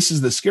 and this is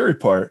the scary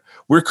part,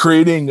 we're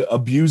creating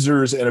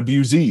abusers and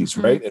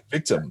abusees, right? And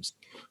victims,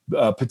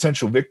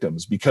 potential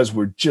victims, because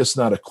we're just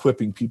not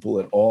equipping people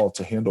at all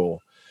to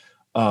handle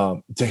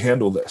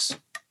this.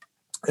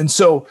 And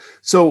so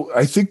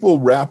I think we'll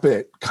wrap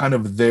it kind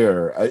of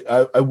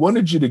there. I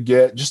wanted you to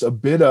get just a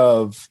bit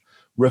of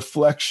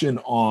reflection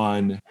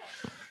on,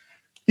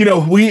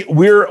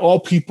 we're all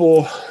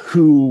people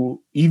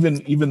who,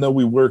 even though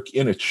we work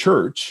in a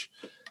church,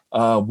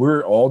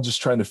 we're all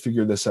just trying to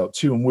figure this out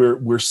too. And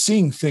we're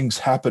seeing things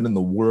happen in the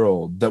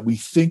world that we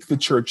think the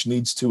church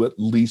needs to at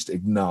least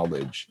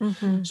acknowledge.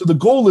 Mm-hmm. So the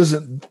goal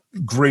isn't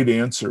great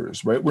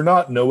answers, right? We're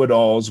not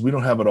know-it-alls. We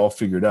don't have it all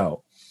figured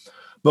out.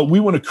 But we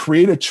want to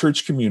create a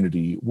church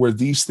community where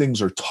these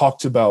things are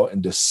talked about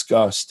and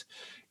discussed,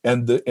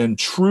 and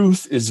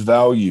truth is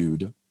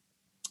valued,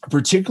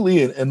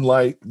 particularly in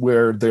light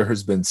where there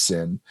has been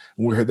sin,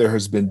 where there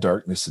has been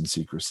darkness and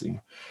secrecy.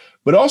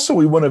 But also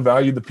we want to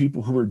value the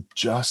people who are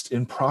just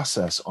in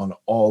process on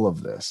all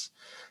of this,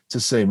 to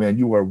say, man,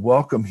 you are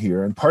welcome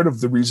here. And part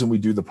of the reason we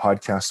do the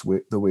podcast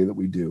the way that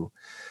we do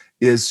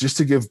is just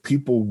to give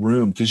people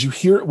room, because you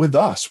hear it with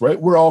us, right?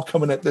 We're all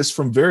coming at this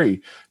from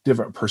very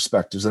different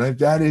perspectives. And I think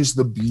that is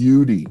the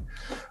beauty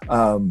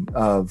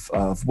of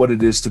what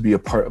it is to be a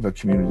part of a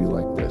community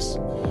like this.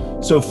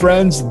 So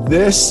friends,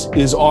 this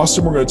is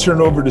awesome. We're going to turn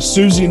it over to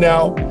Susie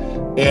now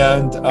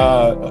and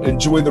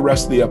enjoy the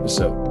rest of the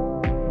episode.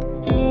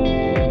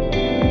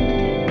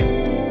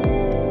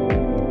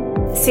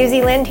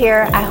 Susie Lind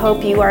here. I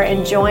hope you are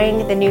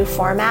enjoying the new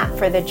format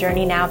for the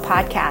Journey Now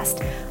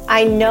podcast.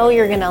 I know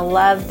you're going to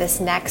love this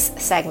next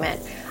segment.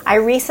 I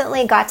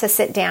recently got to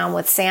sit down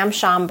with Sam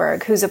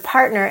Schomburg, who's a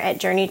partner at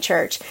Journey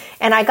Church,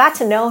 and I got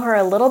to know her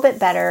a little bit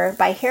better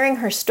by hearing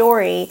her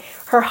story,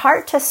 her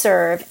heart to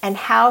serve, and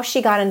how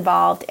she got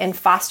involved in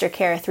foster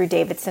care through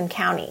Davidson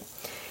County.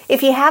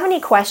 If you have any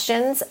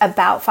questions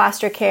about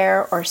foster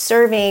care or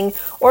serving,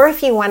 or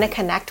if you want to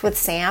connect with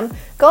Sam,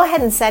 go ahead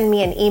and send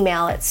me an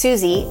email at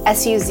Suzie,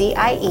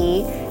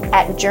 S-U-Z-I-E,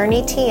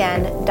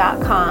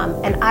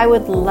 @journeytn.com, and I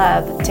would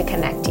love to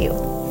connect you.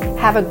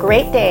 Have a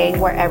great day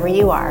wherever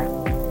you are.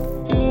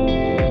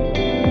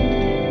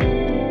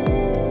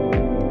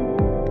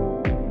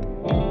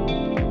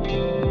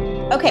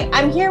 Okay,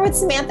 I'm here with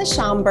Samantha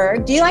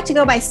Schomburg. Do you like to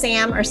go by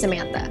Sam or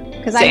Samantha?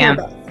 Because I know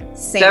both.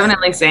 Sam.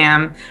 Definitely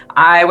Sam.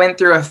 I went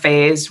through a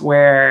phase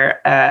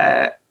where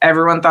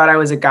everyone thought I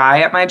was a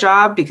guy at my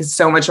job because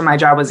so much of my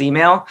job was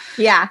email.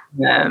 Yeah.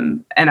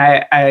 And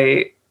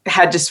I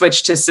had to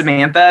switch to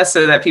Samantha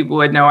so that people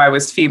would know I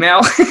was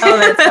female. Oh,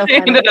 that's so funny. I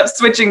ended up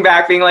switching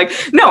back, being like,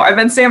 no, I've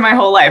been Sam my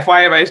whole life.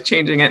 Why am I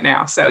changing it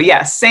now? So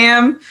yes,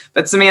 Sam,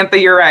 but Samantha,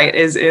 you're right,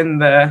 is in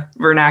the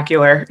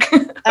vernacular.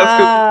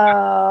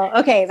 Oh,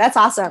 okay. That's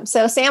awesome.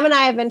 So Sam and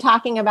I have been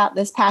talking about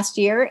this past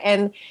year,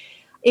 and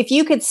if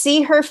you could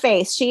see her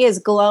face, she is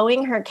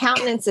glowing. Her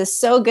countenance is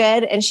so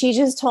good. And she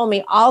just told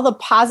me all the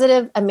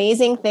positive,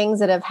 amazing things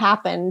that have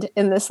happened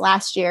in this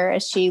last year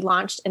as she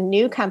launched a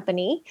new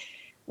company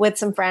with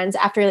some friends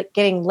after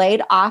getting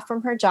laid off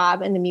from her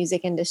job in the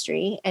music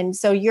industry. And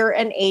so you're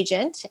an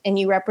agent and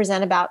you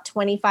represent about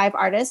 25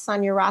 artists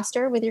on your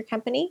roster with your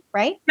company,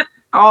 right? Yep.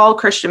 All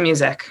Christian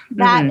music.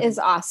 That is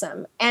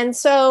awesome. And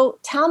so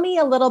tell me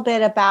a little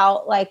bit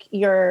about like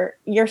your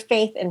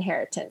faith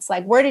inheritance.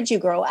 Like, where did you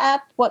grow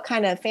up? What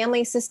kind of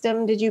family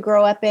system did you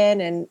grow up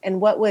in? And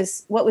what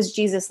was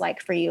Jesus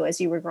like for you as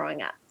you were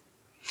growing up?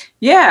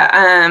 Yeah.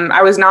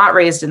 I was not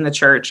raised in the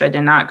church. I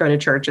did not go to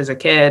church as a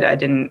kid. I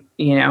didn't,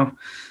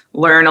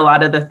 learn a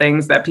lot of the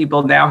things that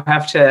people now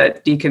have to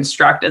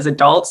deconstruct as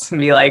adults and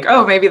be like,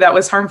 oh, maybe that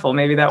was harmful.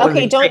 Maybe that was.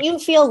 Okay. Don't you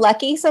feel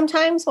lucky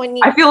sometimes when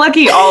you? I feel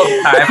lucky all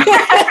the time.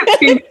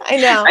 I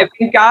know. I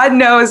think God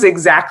knows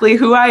exactly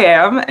who I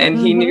am. And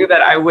he knew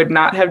that I would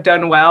not have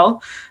done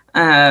well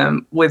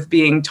with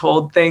being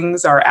told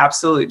things are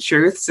absolute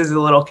truths as a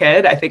little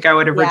kid. I think I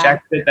would have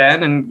rejected it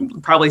then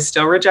and probably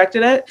still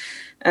rejected it.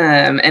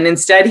 And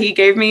instead he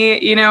gave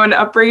me, an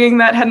upbringing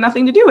that had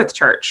nothing to do with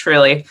church,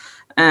 really.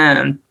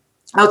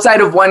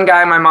 Outside of one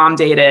guy my mom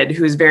dated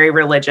who's very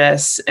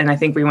religious. And I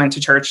think we went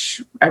to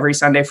church every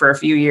Sunday for a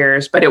few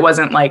years, but it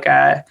wasn't like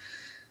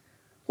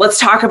let's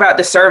talk about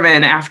the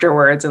sermon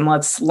afterwards and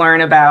let's learn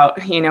about,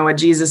 what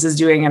Jesus is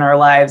doing in our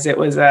lives. It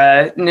was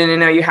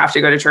no, you have to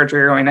go to church or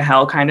you're going to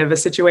hell kind of a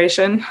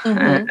situation.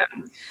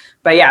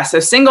 But yeah, so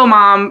single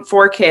mom,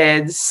 4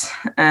 kids,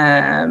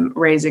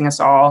 raising us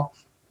all.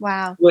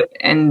 Wow.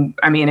 And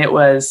I mean, it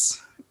was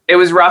it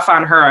was rough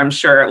on her, I'm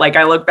sure. Like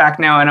I look back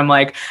now and I'm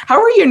like, how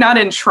are you not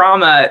in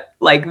trauma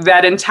like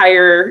that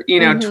entire,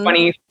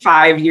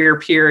 25-year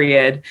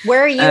period?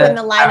 Where are you in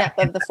the lineup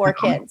of the 4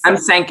 kids? I'm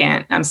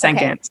second.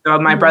 Okay. So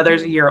my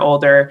brother's a year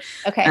older.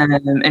 Okay.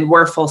 And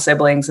we're full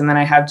siblings. And then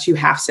I have 2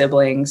 half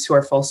siblings who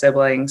are full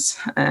siblings,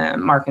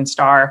 Mark and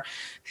Star,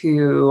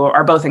 who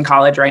are both in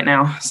college right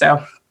now.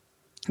 So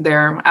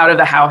they're out of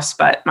the house,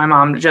 but my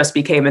mom just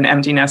became an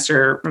empty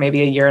nester maybe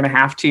 1.5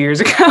 years, 2 years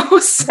ago.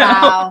 So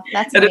wow,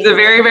 that's it's a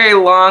very, very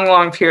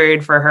long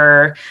period for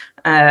her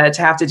to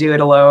have to do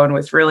it alone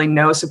with really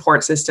no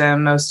support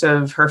system. Most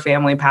of her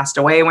family passed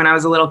away when I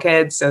was a little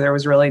kid. So there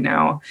was really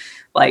no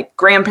like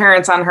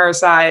grandparents on her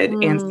side.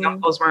 Aunts and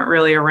uncles weren't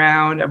really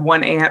around. I have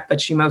one aunt,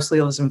 but she mostly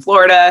lives in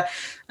Florida.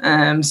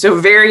 So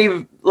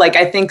very, like,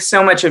 I think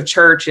so much of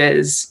church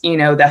is,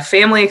 the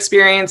family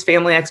experience,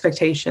 family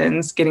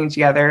expectations, getting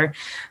together,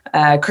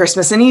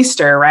 Christmas and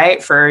Easter,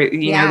 right? For,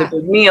 the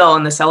big meal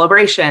and the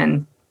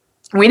celebration.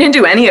 We didn't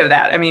do any of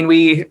that. I mean,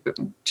 we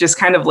just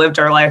kind of lived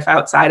our life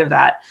outside of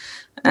that.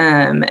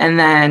 And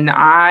then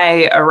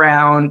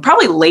around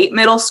probably late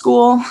middle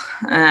school,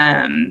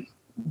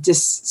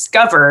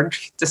 discovered.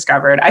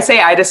 I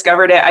say I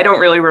discovered it. I don't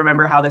really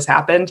remember how this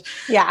happened.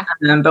 Yeah.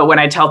 But when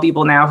I tell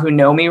people now who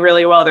know me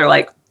really well, they're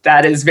like,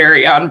 that is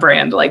very on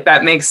brand. Like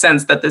that makes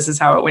sense that this is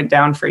how it went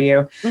down for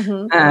you.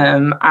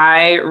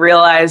 I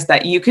realized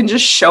that you can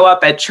just show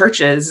up at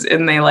churches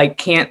and they like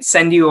can't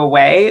send you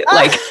away.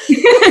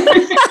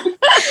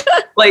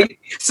 Like,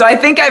 so I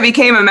think I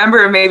became a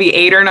member of maybe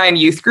 8 or 9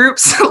 youth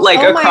groups,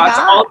 like across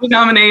all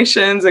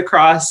denominations,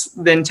 across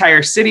the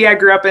entire city I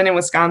grew up in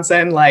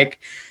Wisconsin. Like,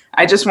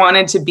 I just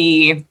wanted to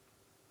be,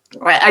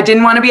 I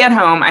didn't want to be at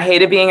home. I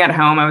hated being at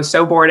home. I was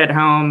so bored at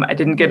home. I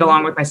didn't get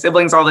along with my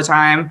siblings all the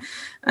time.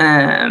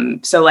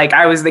 So like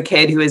I was the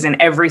kid who was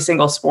in every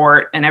single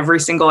sport and every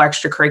single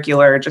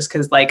extracurricular just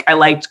because like I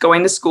liked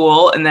going to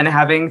school and then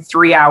having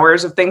 3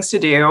 hours of things to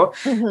do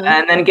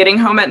and then getting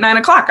home at 9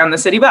 o'clock on the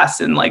city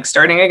bus and like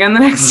starting again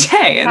the next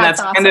day. And that's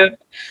awesome. Kind of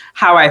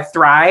how I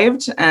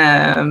thrived.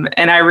 And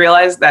I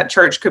realized that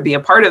church could be a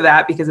part of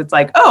that because it's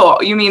like,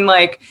 oh, you mean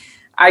like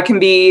I can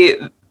be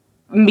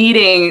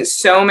meeting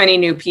so many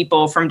new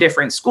people from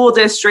different school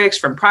districts,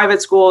 from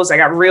private schools. I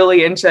got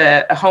really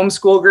into a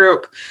homeschool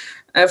group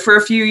for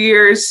a few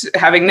years,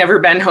 having never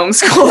been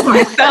homeschooled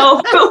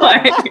myself.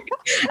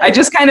 I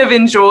just kind of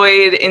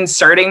enjoyed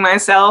inserting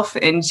myself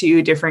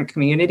into different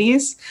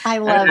communities. I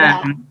love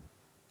that.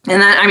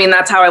 And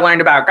that's how I learned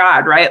about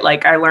God, right?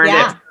 Like I learned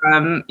it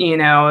from,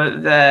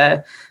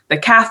 the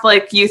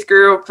Catholic youth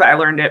group. I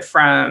learned it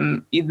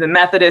from the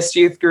Methodist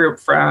youth group,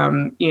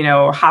 from,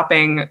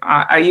 hopping.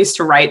 I used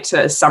to write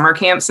to summer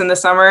camps in the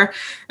summer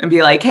and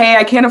be like, hey,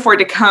 I can't afford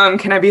to come.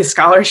 Can I be a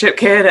scholarship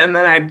kid? And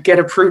then I'd get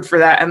approved for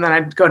that. And then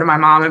I'd go to my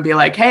mom and be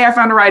like, hey, I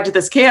found a ride to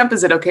this camp.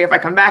 Is it okay if I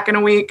come back in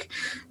a week?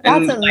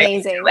 That's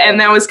amazing. And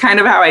that was kind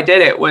of how I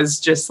did it, was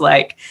just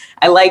like,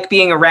 I like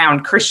being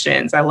around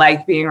Christians. I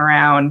like being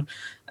around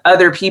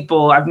other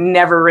people. I've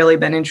never really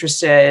been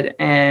interested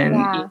in,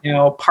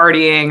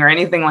 partying or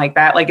anything like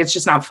that. Like, it's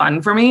just not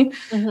fun for me.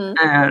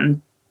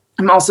 I'm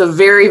also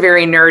very,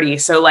 very nerdy.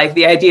 So like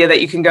the idea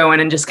that you can go in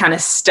and just kind of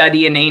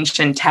study an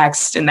ancient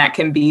text and that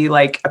can be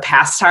like a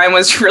pastime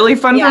was really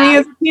fun for me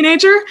as a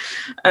teenager.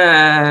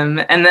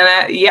 And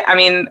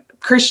then,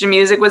 Christian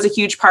music was a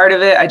huge part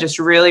of it. I just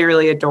really,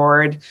 really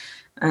adored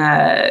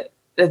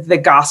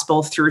the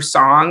gospel through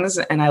songs,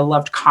 and I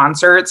loved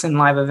concerts and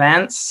live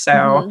events.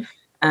 So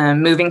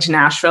moving to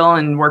Nashville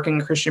and working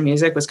in Christian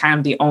music was kind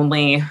of the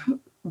only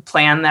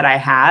plan that I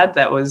had.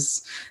 That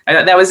was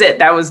it.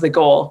 That was the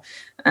goal.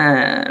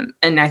 And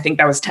I think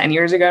that was 10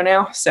 years ago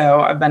now. So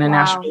I've been in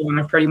Nashville and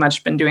I've pretty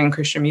much been doing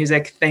Christian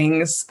music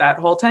things that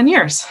whole 10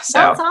 years. So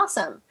that's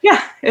awesome.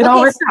 Yeah, it all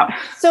worked out.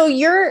 So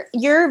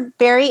you're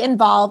very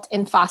involved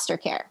in foster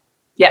care.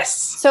 Yes.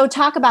 So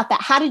talk about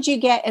that. How did you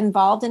get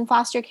involved in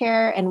foster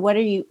care, and what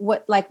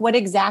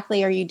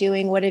exactly are you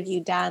doing? What have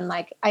you done?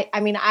 Like,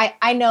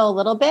 I know a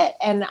little bit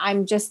and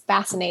I'm just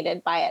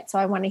fascinated by it. So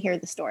I want to hear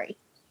the story.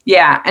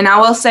 Yeah. And I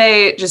will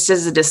say, just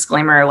as a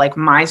disclaimer, like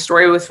my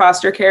story with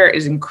foster care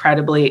is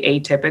incredibly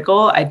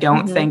atypical. I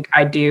don't think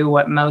I do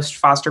what most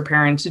foster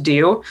parents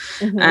do.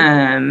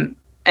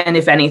 And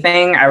if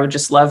anything, I would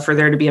just love for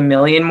there to be 1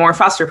 million more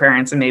foster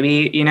parents, and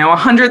maybe,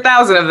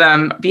 100,000 of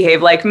them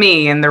behave like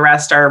me and the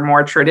rest are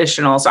more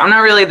traditional. So I'm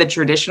not really the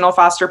traditional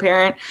foster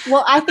parent.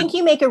 Well, I think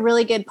you make a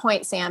really good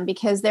point, Sam,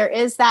 because there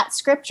is that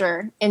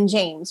scripture in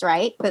James,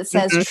 right? That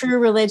says true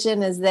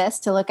religion is this,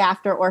 to look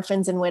after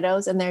orphans and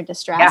widows in their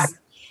distress. Yeah.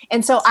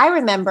 And so I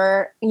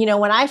remember,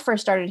 when I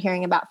first started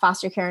hearing about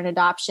foster care and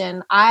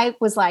adoption, I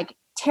was like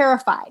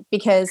terrified,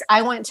 because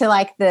I went to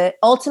like the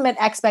ultimate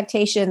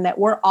expectation that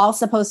we're all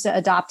supposed to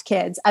adopt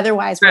kids.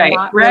 Otherwise, we're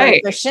not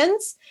really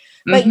Christians.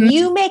 But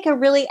you make a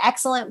really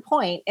excellent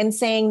point in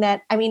saying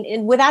that,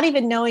 without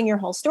even knowing your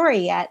whole story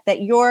yet,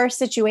 that your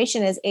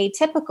situation is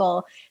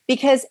atypical,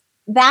 because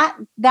that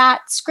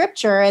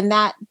scripture and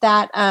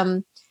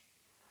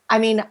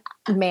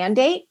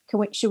mandate. Do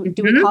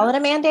we call it a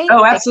mandate?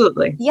 Oh,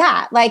 absolutely.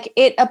 Yeah. Like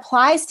it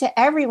applies to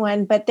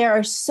everyone, but there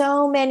are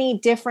so many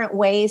different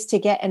ways to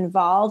get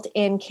involved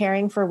in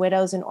caring for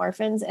widows and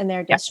orphans in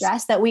their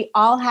distress that we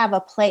all have a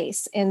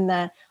place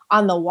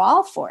on the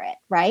wall for it.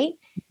 Right.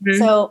 Mm-hmm.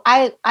 So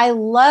I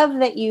love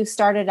that you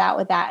started out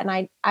with that.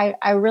 And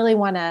I really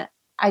want to,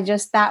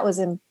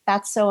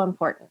 that's so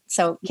important.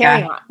 So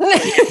carry on.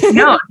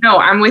 No,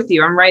 I'm with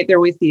you. I'm right there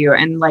with you.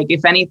 And like,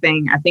 if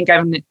anything, I think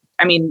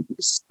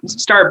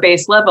start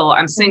base level,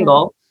 I'm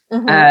single,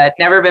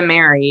 never been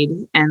married.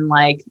 And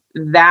like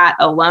that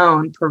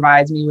alone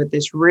provides me with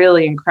this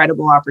really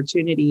incredible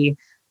opportunity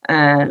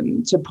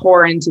to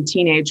pour into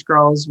teenage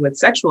girls with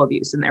sexual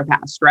abuse in their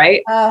past.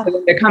 Right.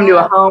 So to come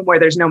to a home where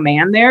there's no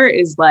man there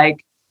is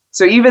like,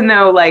 so even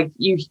though like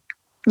you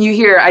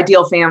hear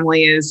ideal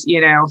family is,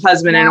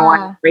 husband and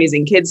wife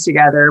raising kids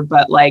together,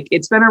 but like,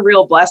 it's been a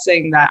real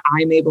blessing that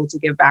I'm able to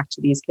give back to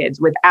these kids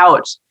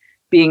without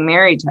being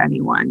married to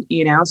anyone,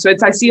 So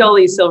I see all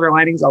these silver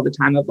linings all the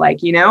time of like,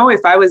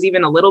 if I was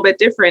even a little bit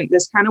different,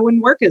 this kind of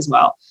wouldn't work as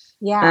well.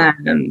 Yeah.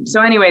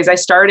 So anyways, I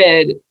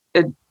started,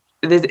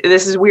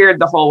 this is weird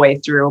the whole way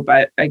through,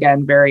 but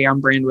again, very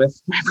on brand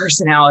with my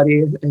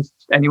personality. If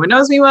anyone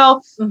knows me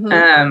well,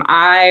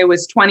 I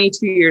was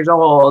 22 years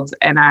old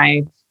and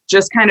I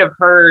just kind of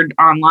heard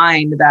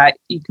online that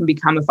you can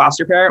become a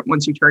foster parent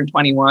once you turn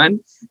 21.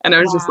 And I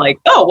was just like,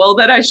 oh, well,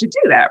 then I should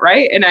do that.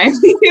 Right. And I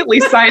immediately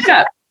signed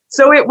up.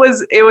 So it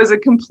was a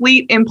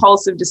complete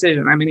impulsive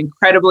decision. I'm an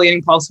incredibly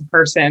impulsive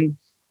person.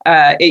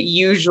 It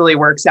usually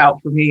works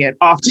out for me. It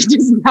often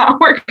does not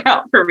work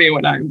out for me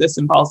when I'm this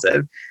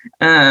impulsive.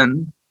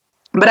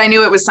 But I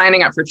knew it was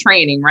signing up for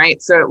training,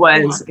 right? So it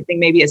was, I think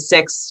maybe a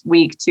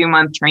 6-week,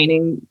 2-month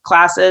training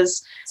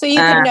classes. So you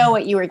could know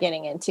what you were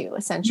getting into,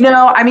 essentially.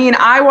 No, I mean,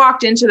 I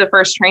walked into the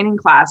first training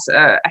class,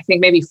 I think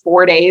maybe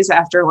 4 days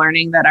after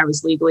learning that I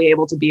was legally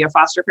able to be a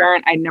foster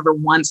parent. I never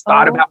once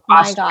thought about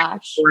foster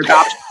or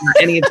adoption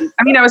or any of these.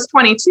 I mean, I was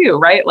 22,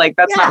 right? Like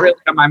that's not really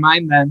on my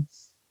mind then.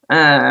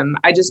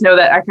 I just know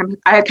that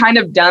I had kind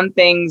of done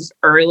things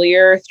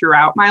earlier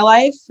throughout my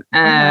life,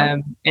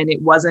 and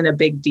it wasn't a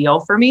big deal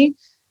for me.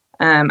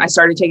 I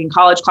started taking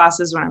college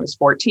classes when I was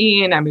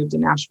 14. I moved to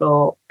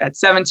Nashville at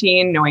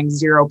 17, knowing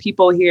 0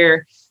 people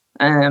here.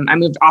 I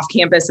moved off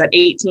campus at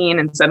 18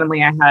 and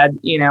suddenly I had,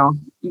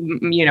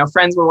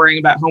 friends were worrying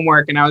about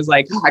homework and I was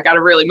like, I got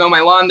to really mow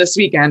my lawn this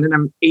weekend. And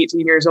I'm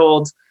 18 years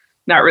old,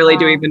 not really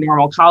doing the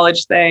normal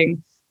college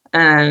thing.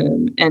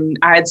 And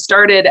I had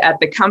started at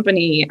the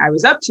company I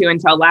was up to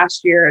until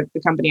last year at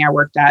the company I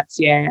worked at,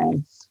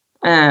 CAA.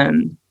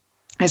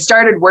 I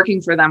started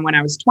working for them when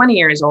I was 20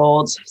 years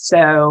old.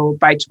 So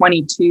by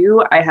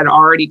 22, I had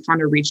already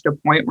kind of reached a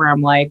point where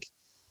I'm like,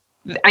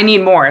 I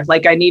need more.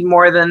 Like I need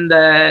more than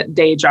the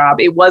day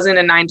job. It wasn't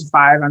a 9 to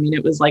 5. I mean,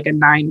 it was like a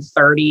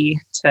 9:30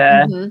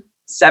 to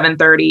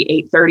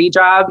 7:30, 8:30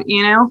 job,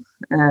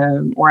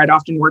 or I'd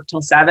often work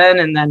till 7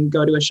 and then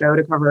go to a show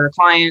to cover a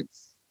client,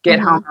 get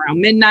home around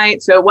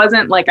midnight. So it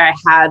wasn't like I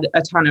had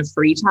a ton of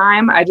free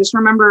time. I just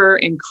remember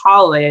in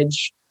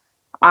college,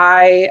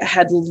 I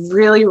had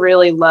really,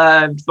 really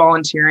loved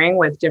volunteering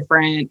with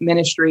different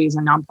ministries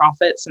and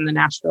nonprofits in the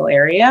Nashville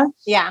area.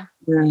 Yeah.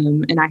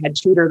 And I had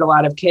tutored a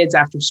lot of kids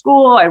after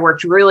school. I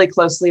worked really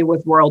closely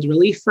with World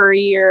Relief for a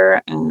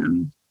year,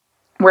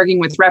 working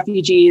with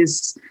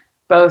refugees,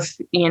 both,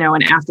 in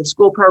after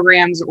school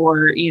programs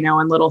or,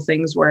 in little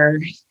things where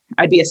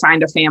I'd be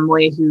assigned a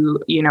family who,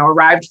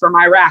 arrived from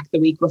Iraq the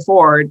week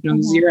before,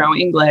 knew 0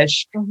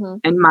 English.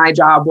 And my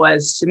job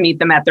was to meet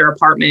them at their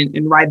apartment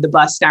and ride the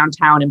bus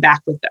downtown and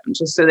back with them,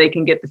 just so they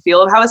can get the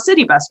feel of how a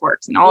city bus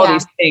works and all of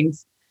these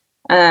things.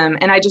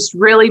 And I just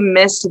really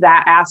missed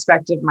that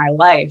aspect of my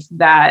life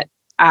that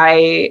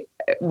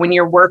when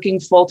you're working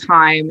full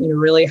time in a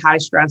really high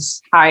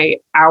stress, high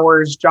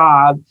hours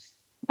job,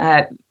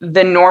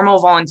 the normal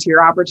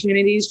volunteer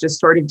opportunities just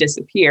sort of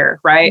disappear,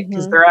 right?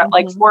 Because they're at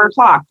like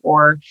 4:00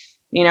 or,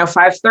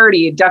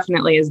 5:30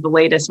 definitely is the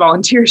latest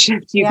volunteer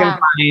shift you can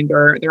find,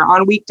 or they're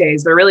on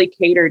weekdays. They're really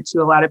catered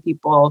to a lot of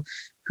people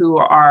who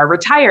are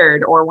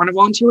retired or want to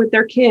volunteer with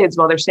their kids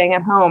while they're staying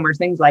at home or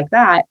things like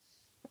that.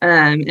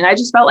 And I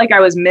just felt like I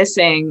was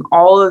missing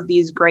all of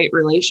these great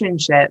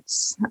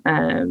relationships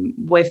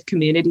with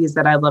communities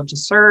that I love to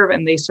serve,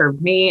 and they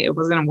served me. It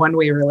wasn't a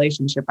one-way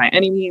relationship by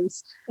any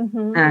means.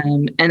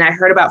 And I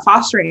heard about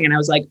fostering and I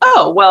was like,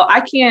 oh, well, I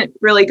can't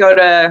really go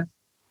to,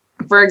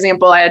 for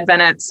example, I had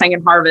been at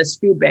Second Harvest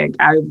Food Bank.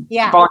 I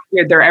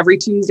volunteered there every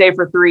Tuesday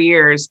for 3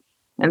 years,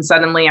 and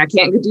suddenly I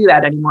can't do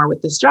that anymore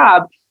with this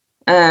job.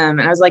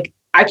 And I was like,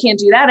 I can't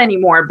do that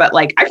anymore, but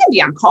like I can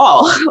be on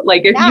call.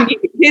 Like if you need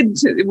a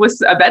kid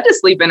with a bed to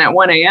sleep in at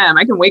 1 a.m.,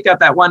 I can wake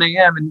up at 1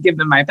 a.m. and give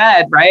them my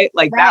bed, right?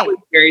 Like that was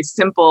a very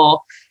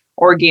simple,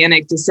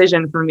 organic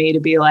decision for me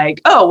to be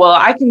like, oh, well,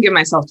 I can give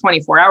myself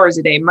 24 hours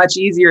a day, much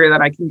easier than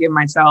I can give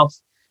myself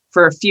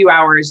for a few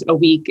hours a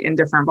week in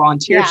different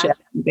volunteer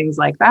shifts and things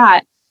like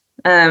that.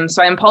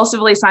 So I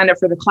impulsively signed up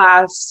for the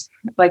class.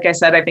 Like I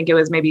said, I think it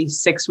was maybe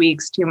 6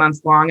 weeks, 2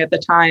 months long at the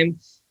time.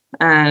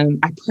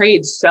 I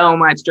prayed so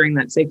much during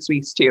that 6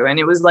 weeks too. And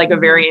it was like a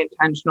very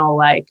intentional,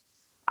 like,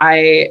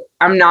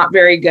 I'm not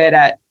very good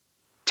at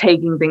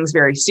taking things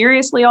very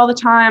seriously all the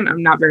time.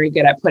 I'm not very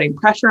good at putting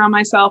pressure on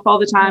myself all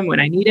the time when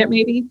I need it,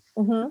 maybe.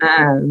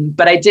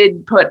 But I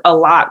did put a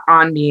lot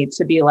on me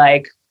to be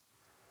like,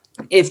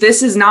 if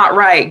this is not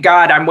right,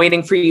 God, I'm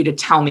waiting for you to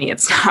tell me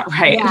it's not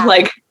right. Yeah.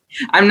 Like,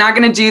 I'm not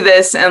going to do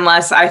this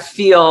unless I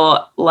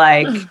feel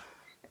like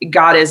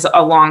God is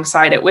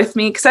alongside it with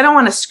me, because I don't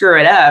want to screw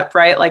it up,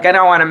 right? Like, I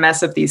don't want to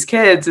mess up these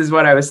kids is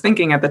what I was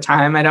thinking at the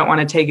time. I don't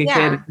want to take a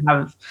kid and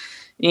have,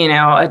 you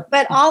know,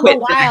 but all the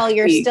while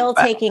you're still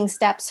taking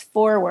steps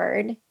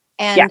forward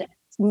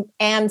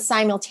and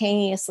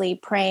simultaneously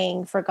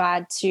praying for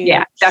God to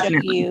show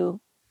you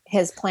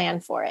his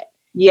plan for it.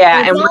 Yeah.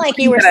 And it's not like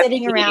you were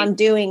sitting around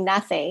doing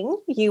nothing.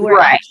 You were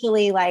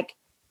actually like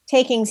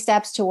taking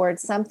steps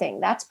towards something.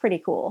 That's pretty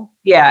cool.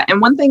 Yeah.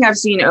 And one thing I've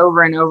seen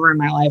over and over in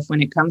my life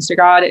when it comes to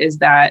God is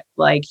that,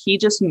 like, he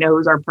just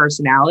knows our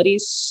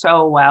personalities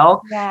so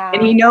well. Yeah.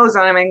 And he knows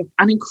I'm an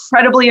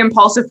incredibly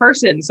impulsive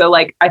person. So,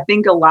 like, I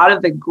think a lot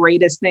of the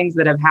greatest things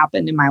that have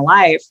happened in my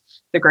life,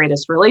 the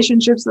greatest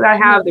relationships that I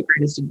have, the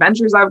greatest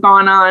adventures I've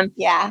gone on,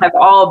 have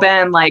all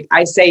been like,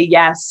 I say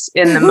yes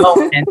in the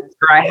moment,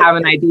 or I have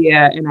an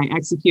idea and I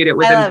execute it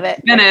within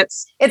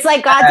minutes. It's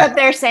like God's up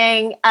there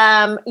saying,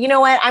 you know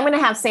what? I'm going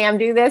to have Sam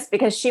do this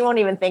because she won't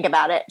even think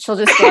about it. She'll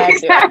just go ahead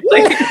and do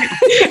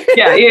it.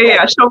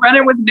 Yeah. She'll run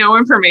it with no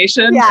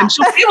information and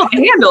she'll be able to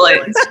handle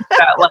it. It's just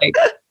that, like,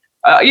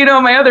 you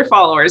know, my other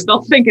followers,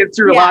 they'll think it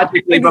through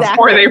logically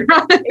before they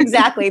run.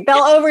 Exactly.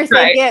 They'll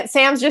overthink it.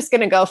 Sam's just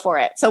going to go for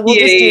it. So we'll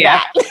just do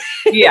that.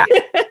 Yeah.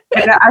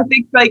 And I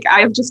think, like,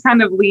 I've just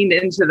kind of leaned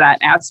into that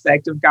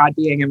aspect of God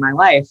being in my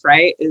life,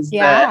 right? Is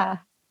that,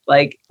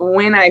 like,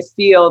 when I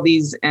feel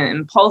these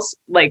impulse,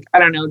 like, I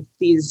don't know,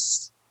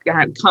 these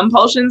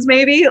compulsions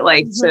maybe,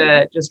 like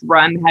to just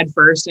run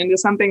headfirst into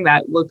something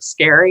that looks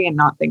scary and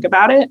not think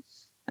about it.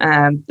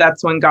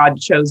 That's when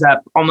God shows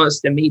up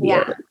almost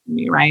immediately for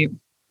me, right?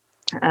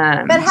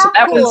 But how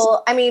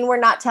cool, I mean, we're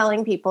not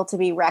telling people to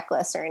be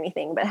reckless or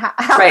anything, but how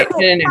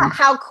cool,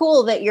 how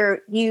cool that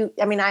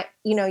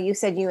you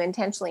said you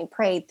intentionally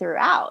prayed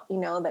throughout, you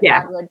know, that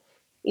God would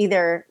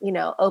either, you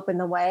know, open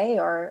the way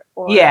or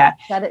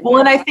shut it down.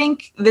 And I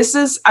think this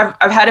is,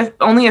 I've had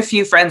only a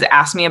few friends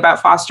ask me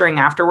about fostering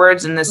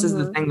afterwards. And this is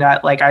the thing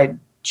that, like, I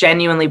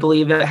genuinely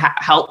believe it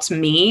helped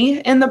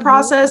me in the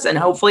process, and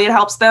hopefully it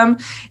helps them,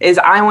 is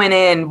I went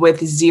in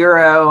with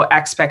zero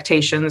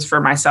expectations for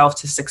myself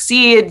to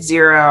succeed.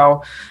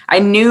 Zero. I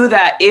knew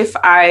that if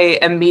I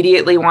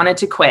immediately wanted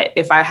to quit,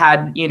 if I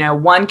had, you know,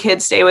 one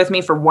kid stay with me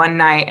for one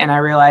night and I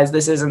realized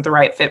this isn't the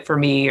right fit for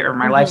me or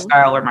my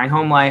lifestyle or my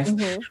home life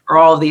or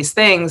all of these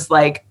things,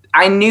 like,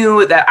 I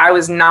knew that I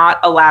was not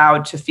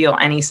allowed to feel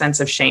any sense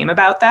of shame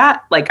about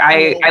that. Like,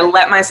 I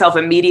let myself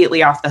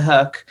immediately off the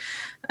hook.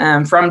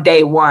 From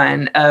day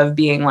one of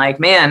being like,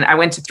 man, I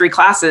went to 3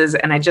 classes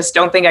and I just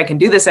don't think I can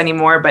do this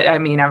anymore. But I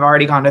mean, I've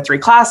already gone to 3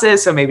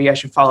 classes, so maybe I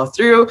should follow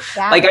through.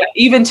 Yeah. Like,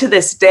 even to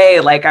this day,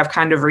 like, I've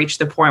kind of reached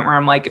the point where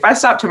I'm like, if I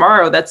stop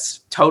tomorrow, that's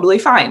totally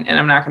fine. And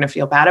I'm not going to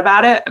feel bad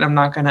about it. And I'm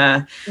not going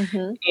to,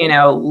 you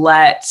know,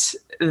 let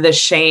the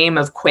shame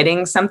of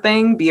quitting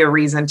something be a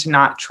reason to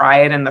not try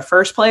it in the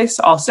first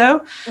place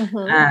also.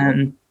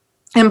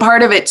 And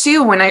part of it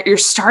too, when you're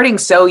starting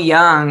so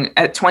young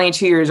at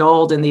 22 years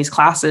old in these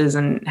classes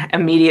and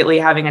immediately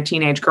having a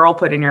teenage girl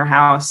put in your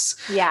house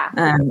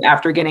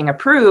after getting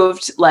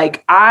approved,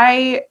 like,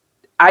 I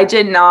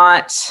did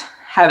not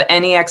have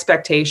any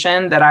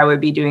expectation that I would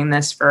be doing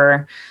this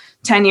for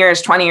 10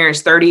 years, 20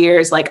 years, 30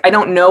 years. Like, I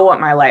don't know what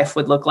my life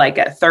would look like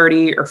at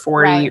 30 or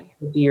 40,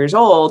 50 years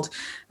old.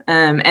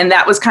 And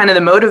that was kind of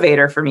the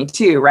motivator for me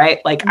too, right?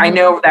 Like, I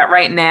know that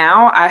right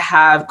now I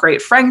have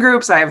great friend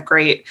groups, I have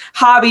great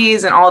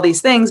hobbies and all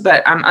these things,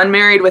 but I'm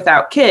unmarried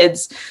without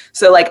kids.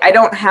 So, like, I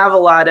don't have a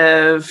lot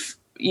of,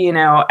 you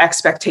know,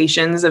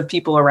 expectations of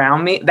people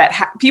around me,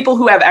 that people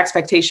who have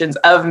expectations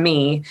of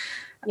me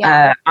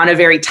on a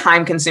very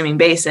time consuming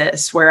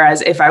basis.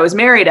 Whereas if I was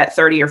married at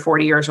 30 or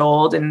 40 years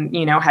old and,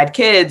 you know, had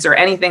kids or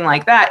anything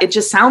like that, it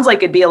just sounds like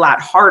it'd be a lot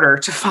harder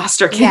to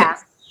foster kids. Yeah.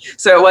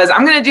 So it was,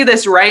 I'm going to do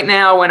this right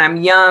now when I'm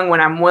young,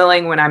 when I'm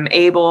willing, when I'm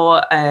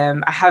able.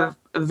 I have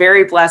a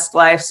very blessed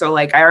life. So,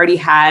 like, I already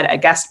had a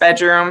guest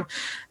bedroom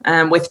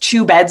with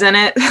 2 beds in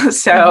it.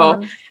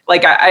 So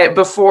like, I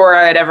before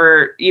I'd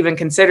ever even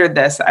considered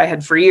this, I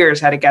had for years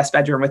had a guest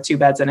bedroom with 2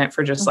 beds in it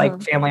for just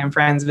like family and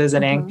friends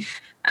visiting.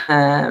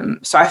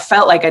 So I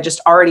felt like I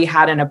just already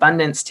had an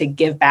abundance to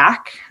give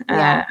back.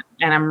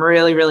 And I'm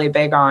really, really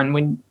big on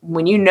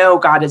when you know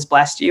God has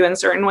blessed you in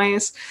certain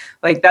ways,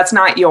 like, that's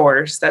not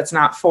yours. That's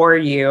not for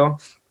you.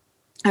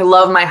 I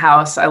love my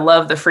house. I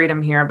love the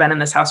freedom here. I've been in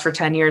this house for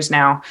 10 years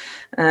now.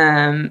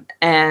 And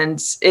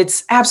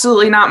it's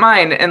absolutely not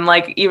mine. And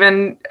like,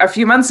 even a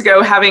few months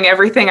ago, having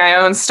everything I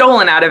own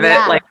stolen out of it,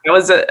 like it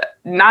was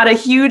not a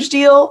huge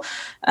deal,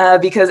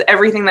 because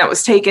everything that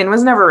was taken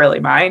was never really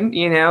mine,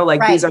 you know,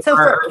 like these are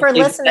for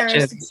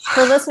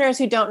listeners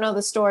who don't know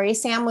the story,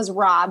 Sam was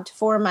robbed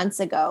 4 months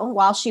ago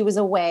while she was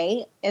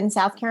away in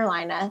South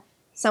Carolina.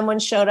 Someone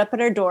showed up at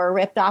her door,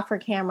 ripped off her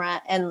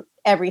camera and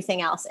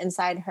everything else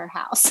inside her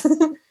house.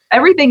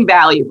 Everything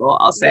valuable,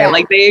 I'll say.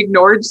 Like they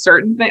ignored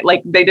certain things,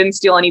 like they didn't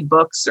steal any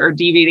books or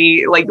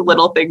DVD, like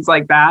little things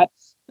like that.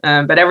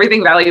 But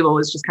everything valuable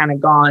was just kind of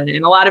gone.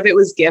 And a lot of it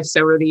was gifts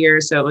over the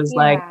years. So it was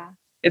like,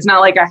 it's not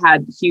like I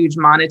had huge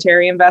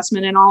monetary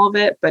investment in all of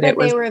it, but it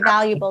was. They were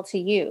valuable to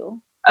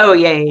you. Oh,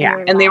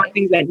 yeah. And they were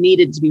things that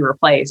needed to be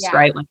replaced,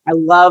 right? Like I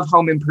love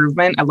home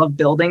improvement. I love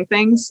building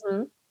things.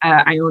 Mm-hmm.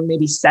 I own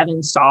maybe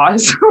 7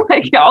 saws,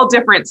 like all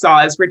different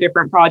saws for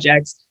different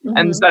projects. Mm-hmm.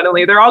 And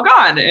suddenly they're all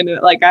gone. And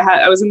like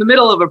I was in the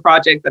middle of a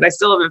project that I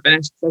still haven't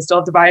finished. I still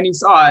have to buy a new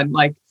saw, and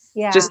like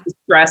just the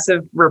stress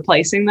of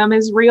replacing them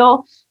is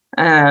real.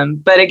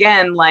 But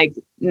again, like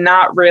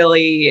not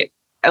really,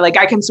 like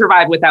I can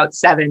survive without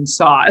 7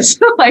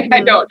 saws. Like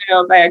I don't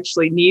know if I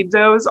actually need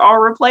those all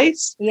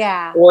replaced.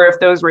 Yeah. Or if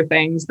those were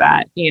things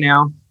that, you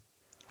know,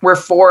 were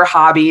for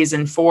hobbies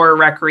and for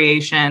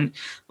recreation.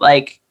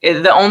 Like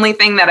the only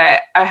thing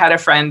that I had a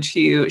friend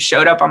who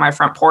showed up on my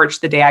front porch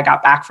the day I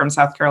got back from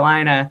South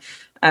Carolina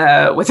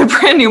with a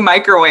brand new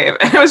microwave.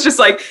 And I was just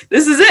like,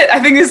 this is it.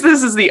 I think this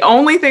is the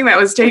only thing that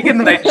was taken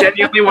that I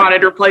genuinely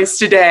wanted replaced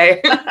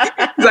today.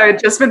 Because I had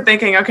just been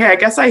thinking, okay, I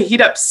guess I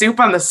heat up soup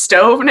on the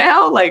stove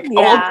now, like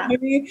old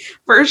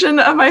version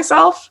of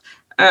myself.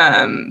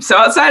 So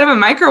outside of a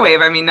microwave,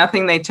 I mean,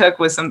 nothing they took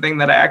was something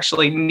that I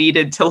actually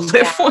needed to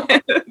live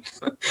with.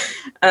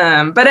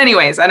 But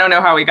anyways, I don't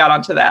know how we got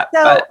onto that,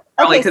 but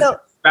probably because it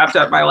wrapped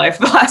up my life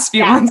the last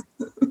few months.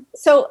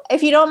 So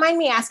if you don't mind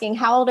me asking,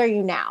 how old are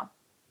you now?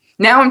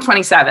 Now I'm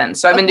 27.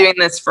 So I've been doing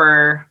this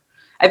for,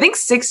 I think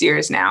 6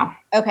 years now.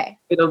 Okay.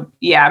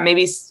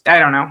 Maybe, I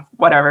don't know,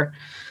 whatever,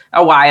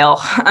 a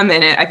while, a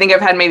minute. I think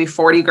I've had maybe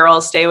 40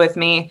 girls stay with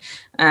me.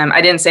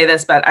 I didn't say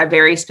this, but I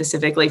very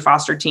specifically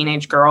foster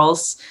teenage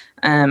girls.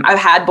 I've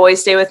had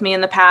boys stay with me in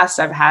the past.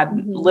 I've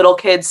had little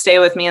kids stay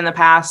with me in the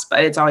past,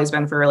 but it's always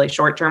been for really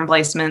short-term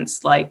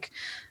placements. Like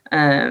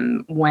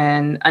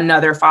when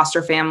another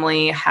foster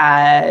family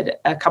had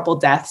a couple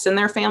deaths in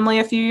their family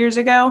a few years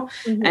ago.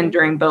 And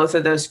during both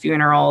of those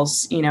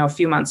funerals, you know, a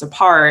few months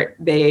apart,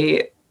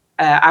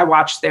 I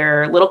watched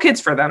their little kids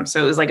for them.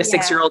 So it was like a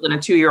 6-year-old and a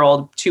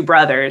 2-year-old, 2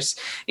 brothers,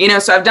 you know,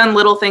 so I've done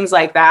little things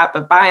like that,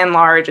 but by and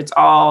large, it's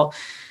all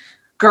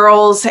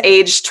girls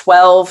aged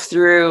 12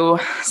 through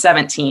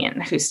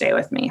 17 who stay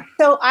with me.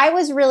 So I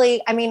was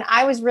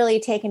really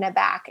taken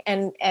aback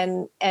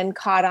and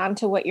caught on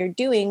to what you're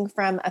doing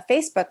from a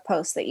Facebook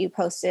post that you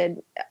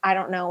posted, I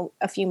don't know,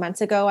 a few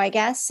months ago, I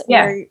guess,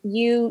 where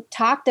you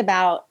talked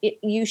about it,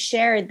 you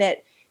shared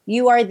that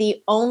you are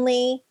the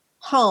only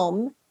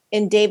home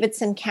in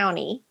Davidson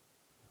County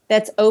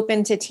that's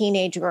open to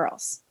teenage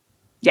girls.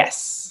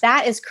 Yes.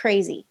 That is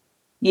crazy.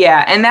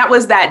 Yeah. And that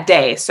was that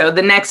day. So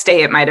the next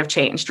day it might have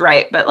changed.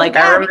 Right. But like,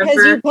 I remember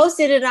because you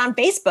posted it on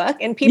Facebook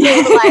and people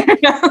were like,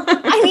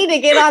 I need to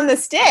get on the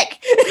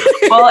stick.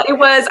 Well,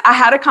 I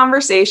had a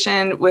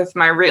conversation with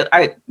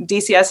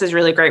DCS is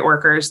really great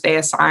workers. They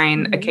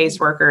assign a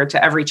caseworker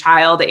to every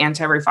child and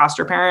to every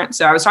foster parent.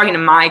 So I was talking to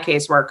my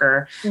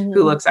caseworker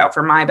who looks out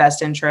for my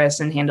best interests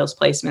and handles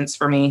placements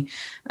for me.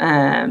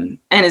 And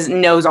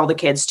knows all the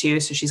kids too.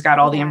 So she's got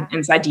all the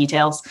inside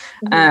details.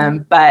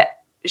 But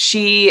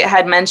she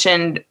had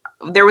mentioned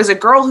there was a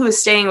girl who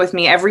was staying with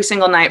me every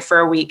single night for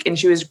a week, and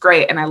she was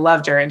great. And I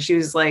loved her. And she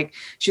was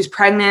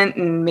pregnant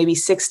and maybe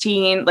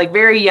 16, like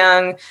very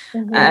young,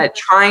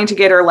 trying to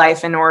get her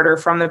life in order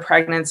from the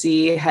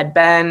pregnancy, had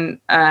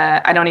been,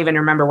 I don't even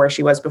remember where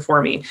she was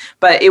before me,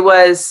 but it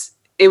was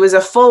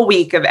a full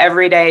week of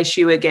every day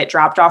she would get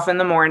dropped off in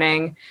the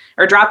morning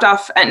or dropped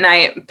off at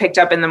night, picked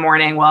up in the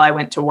morning while I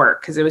went to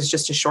work. Cause it was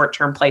just a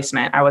short-term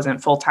placement. I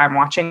wasn't full-time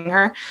watching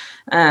her.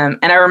 And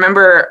I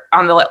remember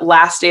on the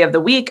last day of the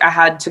week, I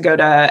had to go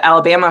to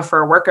Alabama for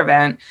a work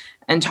event,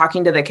 and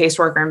talking to the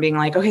caseworker and being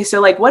like, okay,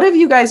 so like, what have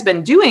you guys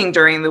been doing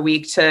during the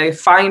week to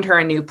find her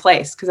a new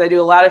place? Because I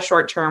do a lot of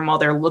short term while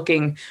they're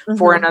looking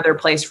for another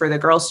place for the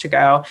girls to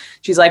go.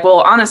 She's like,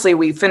 well, honestly,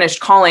 we finished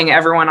calling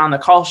everyone on the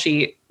call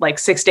sheet like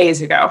 6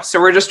 days ago.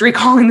 So we're just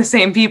recalling the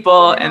same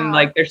people and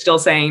like, they're still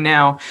saying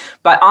no.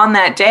 But on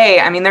that day,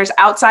 I mean, there's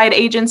outside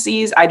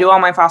agencies. I do all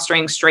my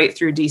fostering straight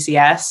through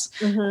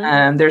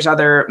DCS. There's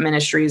other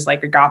ministries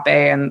like Agape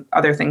and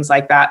other things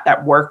like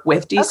that work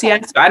with DCS.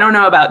 Okay. So I don't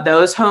know about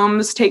those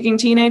homes taking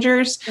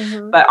teenagers,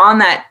 but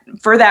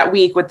for that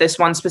week with this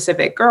one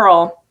specific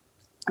girl,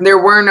 there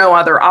were no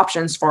other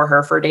options for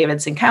her for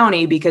Davidson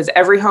County because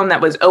every home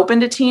that was open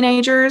to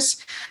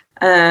teenagers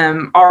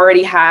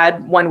already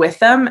had one with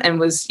them and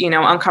was,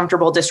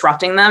 uncomfortable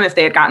disrupting them if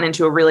they had gotten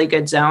into a really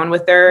good zone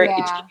with their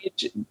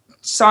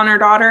son or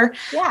daughter,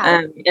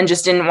 and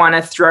just didn't want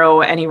to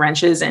throw any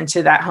wrenches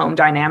into that home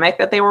dynamic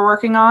that they were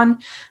working on,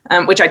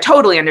 which I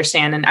totally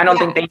understand. And I don't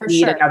think they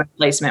need another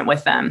placement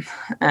with them,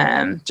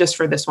 just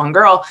for this one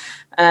girl.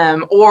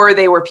 Or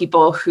they were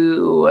people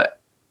who,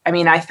 I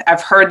mean,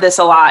 I've heard this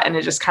a lot and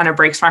it just kind of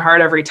breaks my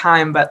heart every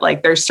time, but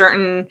like there's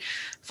certain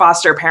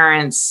foster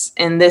parents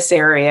in this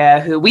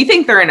area who we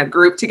think they're in a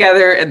group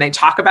together and they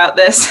talk about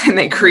this and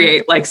they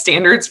create like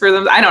standards for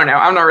them. I don't know.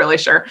 I'm not really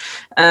sure.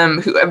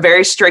 Who have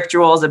very strict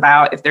rules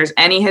about if there's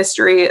any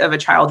history of a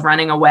child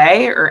running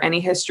away or any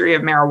history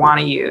of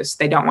marijuana use,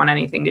 they don't want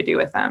anything to do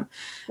with them.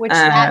 Which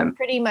that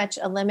pretty much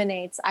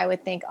eliminates, I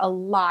would think, a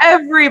lot.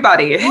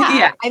 Everybody.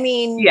 Yeah. I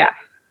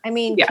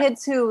mean,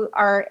 kids who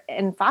are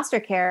in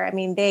foster care, I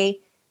mean, they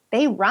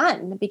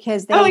run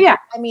because they, I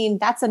mean,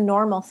 that's a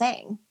normal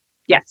thing.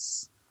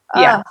 Yes.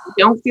 Yeah.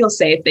 They don't feel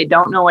safe. They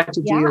don't know what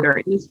to do. They're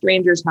in a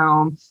stranger's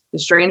home. The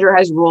stranger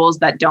has rules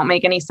that don't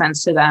make any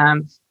sense to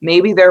them.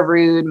 Maybe they're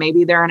rude.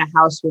 Maybe they're in a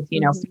house with,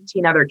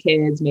 15 other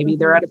kids. Maybe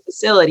they're at a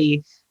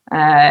facility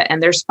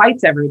and there's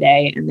fights every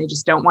day and they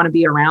just don't want to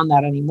be around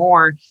that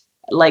anymore.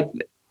 Like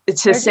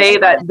to say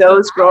that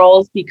those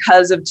girls,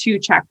 because of 2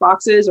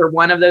 checkboxes or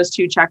one of those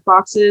 2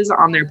 checkboxes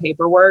on their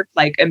paperwork,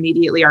 like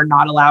immediately are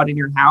not allowed in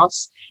your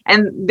house.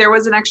 And there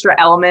was an extra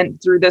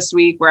element through this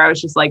week where I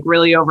was just like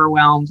really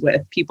overwhelmed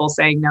with people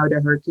saying no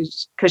to her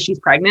because she's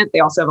pregnant.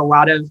 They also have a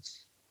lot of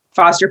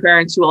foster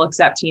parents who will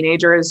accept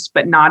teenagers,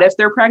 but not if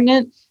they're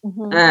pregnant.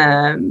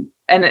 And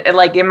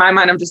like in my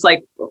mind, I'm just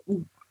like,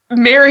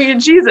 Mary and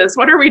Jesus,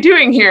 what are we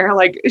doing here?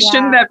 Like,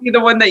 shouldn't that be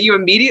the one that you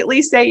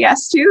immediately say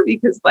yes to?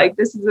 Because like,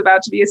 this is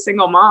about to be a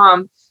single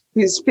mom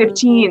who's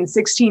 15,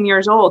 16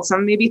 years old,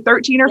 some maybe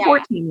 13 or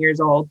 14 years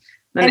old.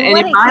 And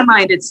in my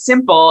mind, it's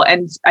simple.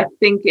 And I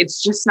think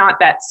it's just not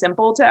that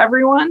simple to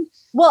everyone.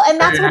 Well, and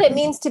that's what it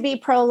means to be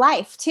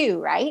pro-life too,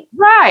 right?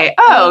 Right.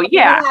 Oh,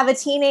 yeah. You have a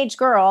teenage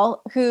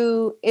girl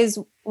who is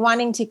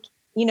wanting to,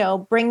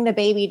 bring the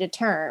baby to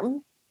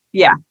term.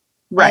 Yeah.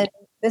 Right. And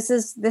this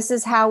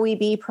is how we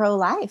be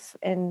pro-life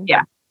in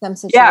some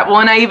situations. Yeah.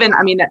 Well, and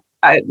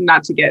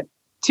not to get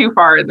too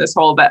far in this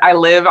hole, but I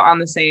live on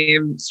the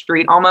same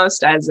street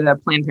almost as a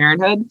Planned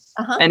Parenthood.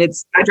 And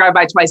I drive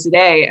by twice a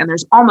day and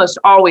there's almost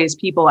always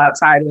people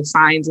outside with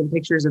signs and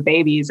pictures of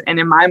babies. And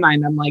in my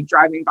mind, I'm like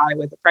driving by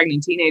with a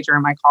pregnant teenager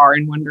in my car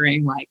and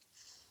wondering like,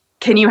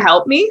 can you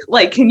help me?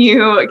 Like, can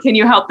you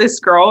help this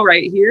girl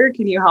right here?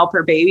 Can you help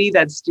her baby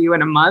that's due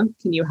in a month?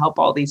 Can you help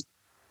all these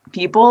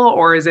people?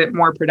 Or is it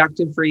more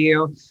productive for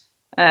you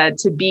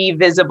to be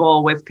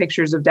visible with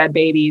pictures of dead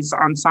babies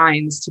on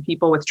signs to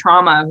people with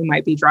trauma who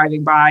might be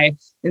driving by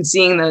and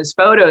seeing those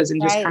photos and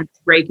just kind of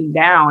breaking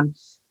down?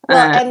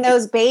 Well, and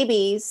those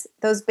babies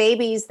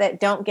that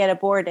don't get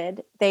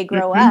aborted, they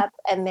grow up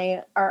and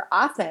they are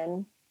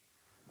oftentimes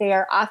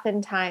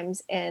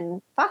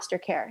in foster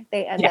care.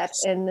 They end up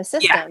in the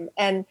system.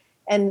 And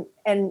I'm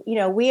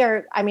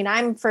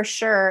for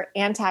sure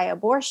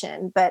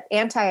anti-abortion, but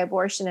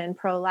anti-abortion and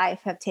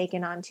pro-life have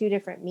taken on 2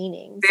 different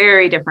meanings.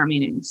 Very different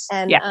meanings.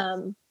 And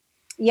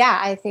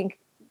I think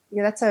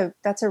that's a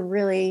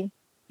really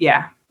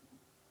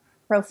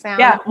profound.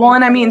 Yeah. Well,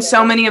 and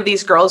so many of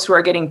these girls who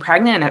are getting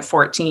pregnant at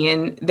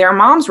 14, their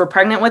moms were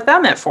pregnant with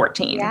them at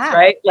 14,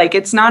 right? Like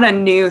it's not a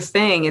new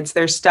thing.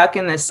 They're stuck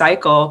in this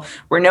cycle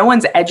where no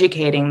one's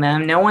educating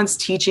them. No one's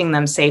teaching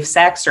them safe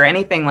sex or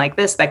anything like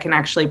this that can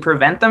actually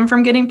prevent them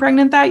from getting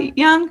pregnant that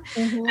young.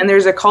 And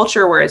there's a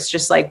culture where it's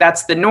just like,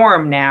 that's the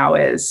norm now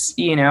is,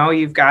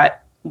 you've got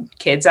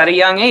kids at a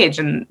young age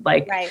and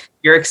like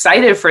you're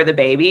excited for the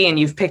baby and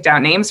you've picked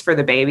out names for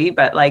the baby,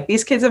 but like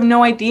these kids have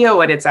no idea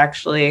what it's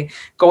actually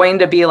going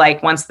to be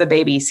like once the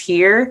baby's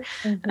here.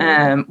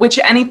 Which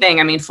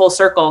full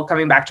circle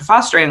coming back to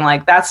fostering,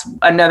 like that's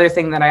another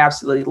thing that I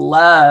absolutely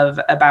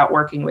love about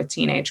working with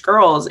teenage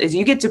girls is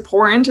you get to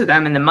pour into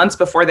them in the months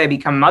before they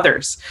become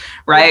mothers,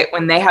 right?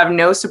 When they have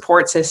no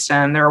support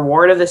system, they're a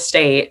ward of the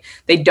state,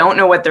 they don't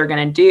know what they're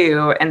going to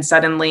do. And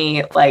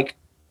suddenly like,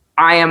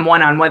 I am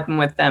one-on-one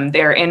with them.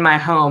 They're in my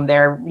home.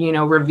 They're,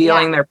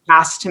 revealing their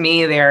past to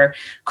me. They're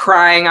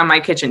crying on my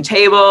kitchen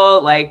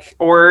table,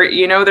 or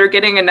they're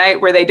getting a night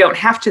where they don't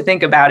have to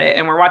think about it.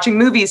 And we're watching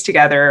movies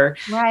together,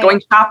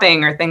 going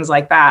shopping or things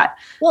like that.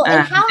 Well,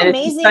 and how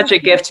amazing. It's such a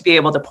gift to be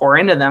able to pour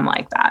into them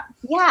like that.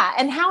 Yeah.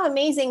 And how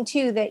amazing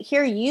too, that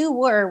here you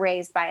were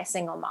raised by a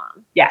single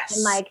mom. Yes.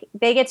 And like,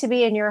 they get to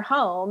be in your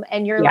home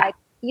and you're like,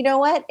 you know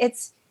what?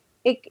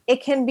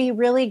 It can be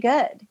really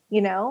good,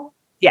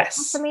 Yes.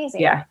 That's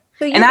amazing. Yeah.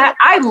 And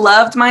I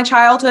loved my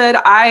childhood.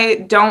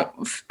 I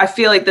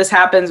feel like this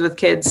happens with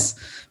kids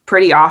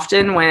pretty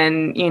often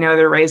when,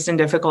 they're raised in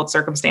difficult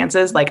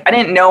circumstances. Like I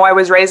didn't know I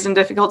was raised in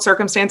difficult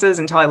circumstances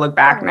until I look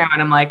back now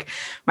and I'm like,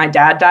 my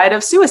dad died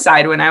of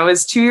suicide when I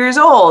was 2 years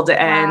old.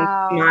 And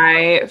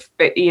my,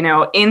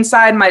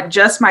 inside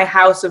my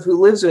house of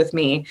who lives with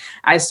me,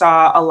 I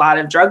saw a lot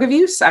of drug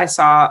abuse. I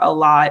saw a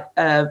lot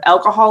of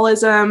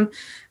alcoholism.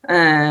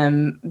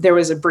 There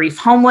was a brief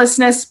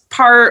homelessness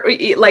part.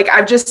 Like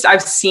I've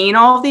seen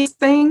all of these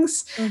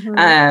things.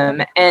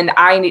 And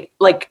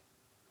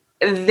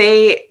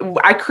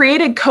I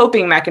created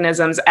coping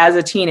mechanisms as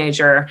a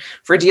teenager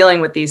for dealing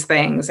with these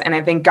things. And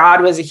I think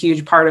God was a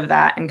huge part of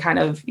that and kind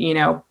of,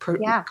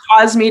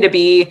 caused me to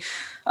be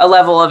a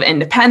level of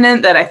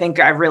independent that I think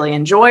I really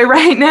enjoy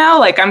right now.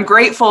 Like, I'm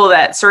grateful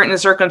that certain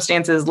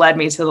circumstances led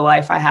me to the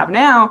life I have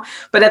now.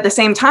 But at the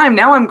same time,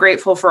 now I'm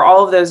grateful for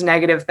all of those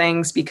negative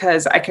things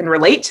because I can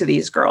relate to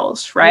these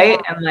girls,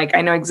 right? Yeah. And like,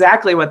 I know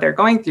exactly what they're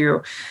going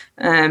through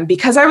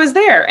because I was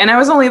there, and I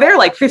was only there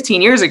like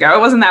 15 years ago. It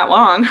wasn't that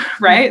long,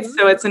 right? Mm-hmm.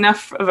 So it's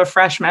enough of a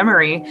fresh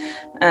memory.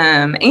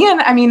 And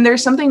I mean,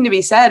 there's something to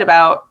be said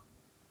about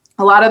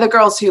a lot of the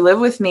girls who live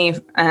with me,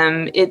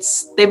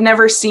 they've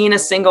never seen a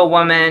single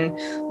woman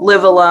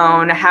live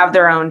alone, have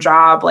their own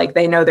job. Like,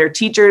 they know their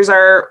teachers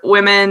are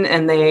women,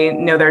 and they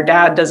know their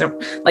dad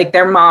doesn't, like,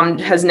 their mom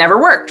has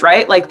never worked,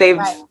 right? Like,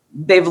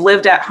 they've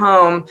lived at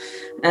home,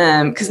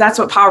 because that's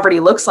what poverty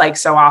looks like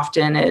so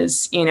often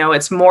is,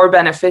 it's more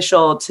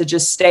beneficial to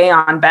just stay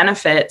on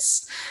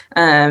benefits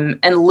and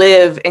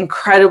live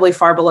incredibly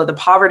far below the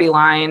poverty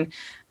line.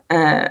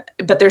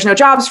 But there's no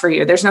jobs for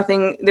you. There's no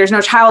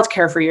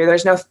childcare for you.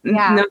 There's no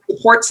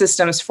support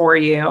systems for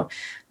you.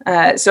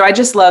 So I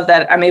just love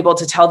that I'm able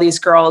to tell these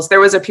girls.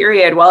 There was a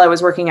period while I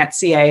was working at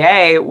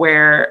CAA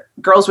where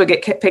girls would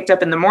get picked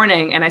up in the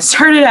morning, and I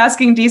started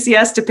asking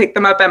DCS to pick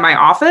them up at my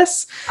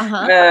office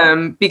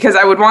because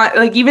I would want,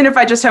 like, even if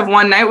I just have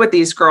one night with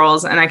these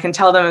girls and I can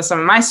tell them some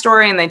of my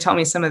story and they tell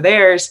me some of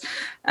theirs,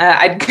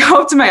 I'd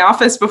go up to my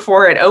office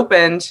before it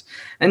opened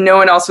and no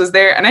one else was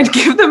there, and I'd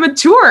give them a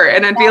tour,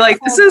 and I'd be like,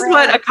 this is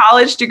what a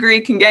college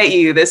degree can get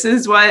you. This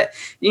is what,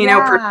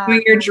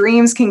 pursuing your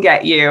dreams can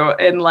get you.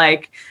 And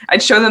like,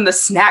 I'd show them the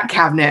snack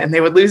cabinet and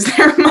they would lose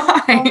their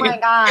mind. Oh my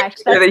gosh.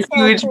 The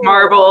huge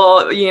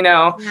marble,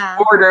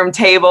 boardroom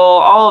table,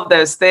 all of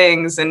those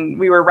things. And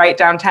we were right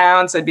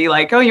downtown. So it'd be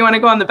like, oh, you want to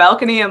go on the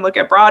balcony and look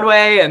at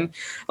Broadway? And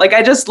like,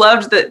 I just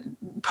loved that,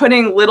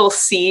 putting little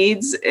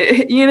seeds,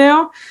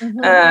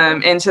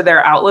 into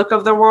their outlook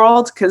of the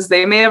world, because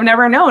they may have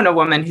never known a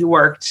woman who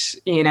worked,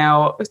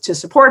 to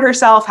support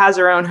herself, has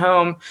her own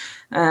home,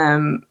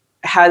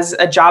 has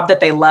a job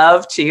that they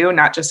love too,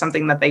 not just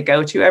something that they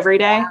go to every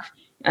day.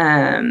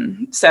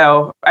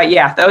 So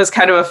that was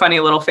kind of a funny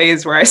little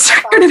phase where I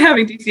started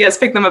having DCS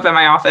pick them up at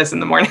my office in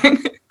the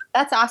morning.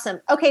 That's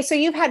awesome. Okay. So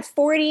you've had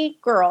 40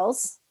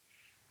 girls.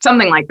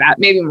 Something like that,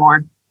 maybe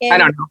more. I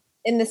don't know.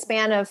 In the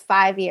span of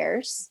 5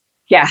 years.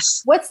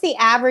 Yes. What's the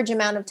average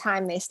amount of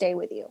time they stay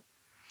with you?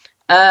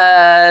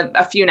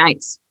 A few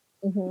nights.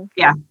 Mm-hmm.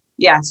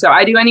 Yeah. So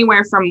I do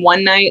anywhere from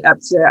one night up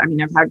to,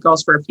 I've had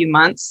girls for a few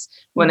months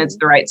when it's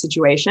the right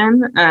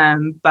situation.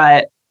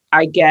 But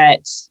I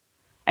get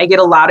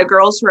a lot of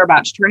girls who are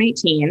about to turn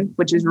 18,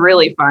 which is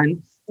really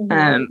fun.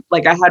 Mm-hmm.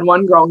 Like, I had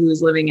one girl who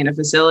was living in a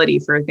facility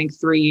for, I think,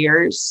 3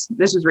 years.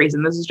 This was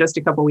recent. This was just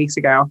a couple weeks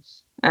ago.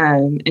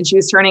 And she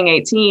was turning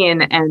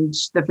 18, and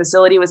the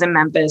facility was in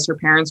Memphis. Her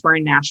parents were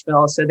in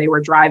Nashville. So they were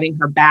driving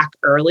her back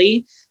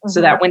early so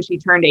that when she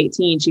turned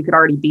 18, she could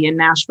already be in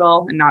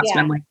Nashville and not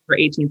spend like her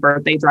 18th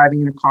birthday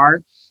driving in a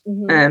car.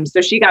 Mm-hmm. So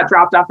she got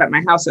dropped off at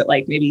my house at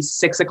like maybe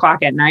 6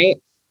 o'clock at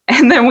night.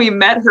 And then we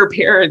met her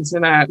parents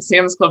in a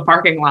Sam's Club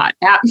parking lot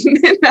at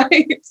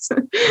midnight.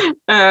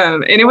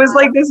 And it was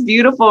like this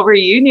beautiful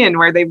reunion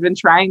where they've been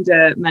trying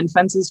to mend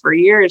fences for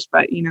years,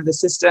 but the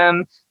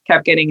system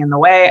kept getting in the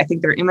way. I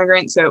think they're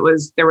immigrants. So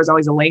there was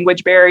always a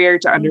language barrier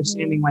to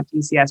understanding what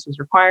DCS was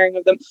requiring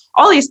of them,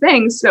 all these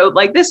things. So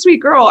like, this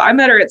sweet girl, I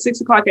met her at 6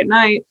 o'clock at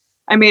night.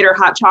 I made her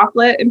hot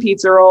chocolate and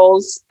pizza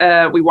rolls.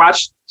 We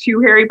watched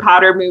 2 Harry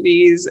Potter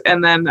movies,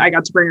 and then I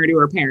got to bring her to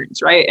her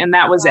parents. Right. And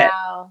that was it.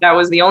 That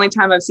was the only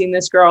time I've seen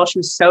this girl. She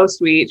was so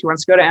sweet. She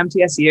wants to go to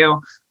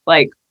MTSU.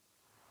 Like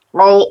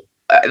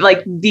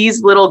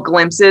these little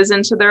glimpses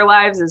into their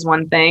lives is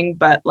one thing,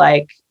 but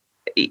like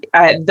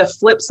the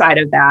flip side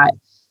of that.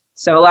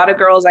 So a lot of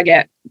girls I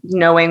get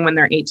knowing when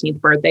their 18th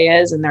birthday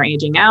is and they're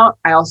aging out.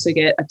 I also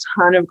get a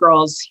ton of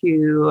girls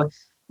who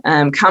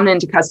come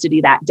into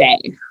custody that day.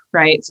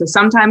 Right. So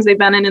sometimes they've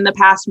been in the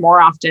past, more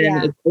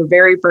often it's their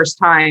very first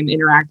time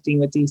interacting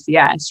with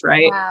DCS.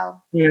 Right.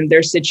 Wow. And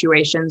there's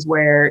situations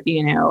where,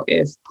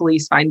 if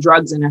police find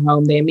drugs in a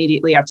home, they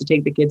immediately have to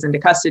take the kids into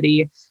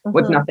custody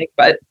with nothing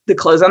but the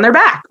clothes on their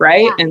back.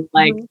 Right. Yeah. And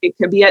like, it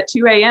could be at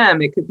 2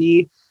 a.m. It could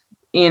be,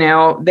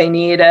 they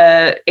need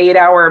a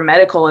 8-hour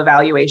medical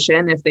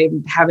evaluation if they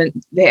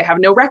have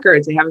no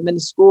records. They haven't been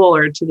to school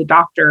or to the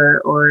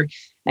doctor or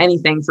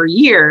anything for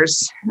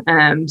years.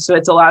 So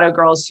it's a lot of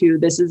girls who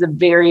this is a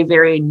very,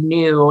 very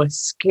new,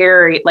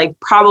 scary, like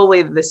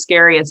probably the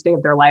scariest day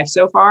of their life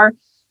so far,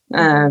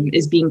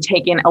 is being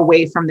taken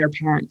away from their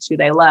parents who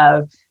they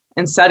love.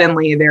 And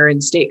suddenly they're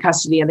in state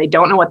custody and they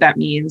don't know what that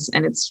means.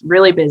 And it's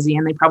really busy.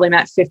 And they probably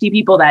met 50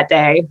 people that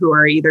day who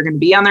are either going to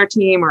be on their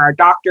team or are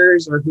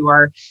doctors or who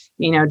are,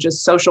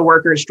 just social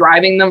workers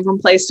driving them from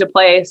place to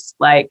place.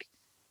 Like,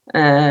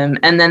 and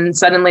then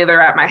suddenly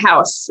they're at my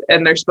house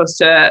and they're supposed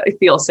to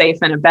feel safe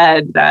in a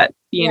bed that,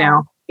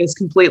 is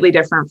completely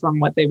different from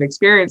what they've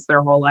experienced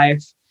their whole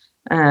life.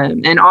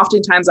 And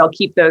oftentimes I'll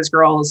keep those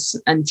girls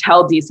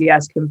until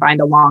DCS can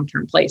find a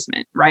long-term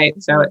placement, right?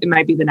 So it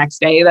might be the next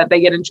day that they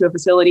get into a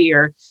facility,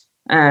 or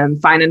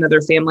find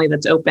another family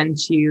that's open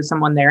to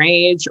someone their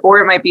age, or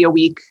it might be a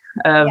week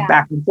of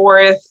back and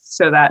forth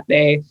so that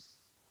they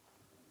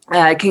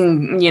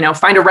can,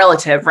 find a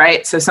relative,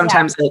 right? So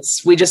sometimes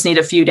we just need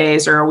a few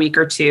days or a week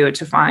or two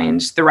to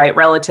find the right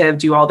relative,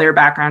 do all their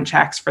background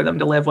checks for them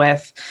to live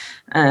with.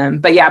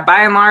 But yeah,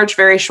 by and large,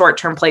 very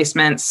short-term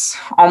placements,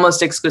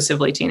 almost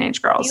exclusively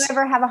teenage girls. Do you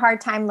ever have a hard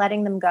time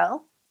letting them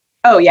go?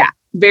 Oh yeah,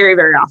 very,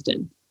 very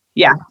often.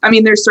 Yeah. I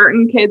mean, there's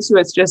certain kids who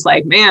it's just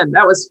like, man,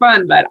 that was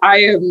fun, but I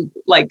am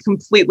like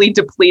completely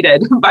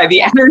depleted by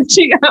the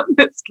energy of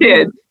this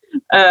kid.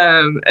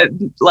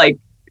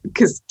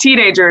 Because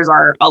teenagers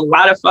are a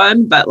lot of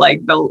fun, but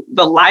like the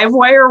live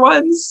wire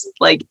ones,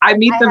 like I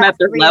meet them at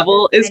their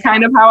level is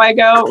kind of how I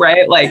go,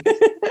 right? Like,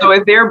 so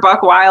if they're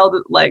buck wild,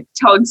 like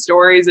telling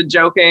stories and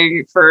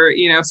joking for,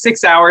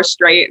 6 hours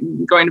straight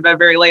and going to bed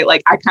very late,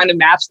 like I kind of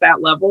match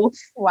that level.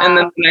 Wow. And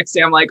then the next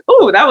day I'm like,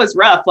 oh, that was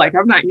rough. Like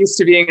I'm not used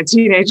to being a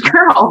teenage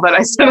girl, but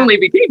I suddenly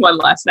became one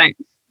last night.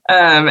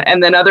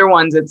 And then other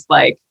ones, it's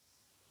like,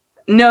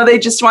 no, they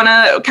just want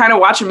to kind of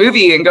watch a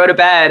movie and go to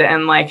bed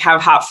and like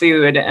have hot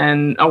food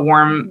and a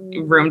warm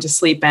room to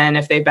sleep in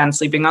if they've been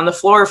sleeping on the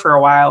floor for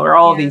a while, or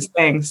all of these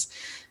things.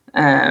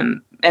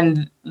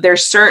 And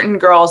there's certain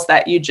girls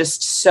that you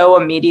just so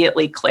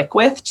immediately click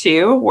with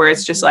too, where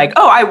it's just like,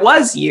 oh, I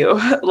was you.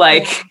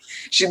 Like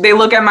they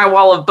look at my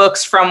wall of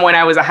books from when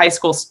I was a high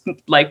school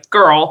like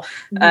girl,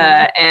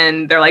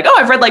 and they're like, oh,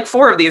 I've read like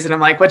 4 of these, and I'm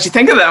like, what'd you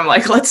think of them?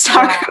 Like, let's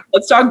talk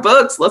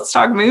books, let's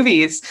talk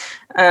movies.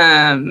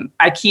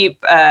 I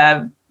keep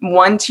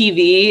one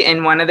TV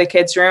in one of the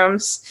kids'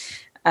 rooms,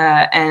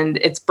 and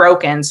it's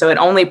broken, so it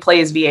only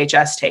plays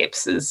VHS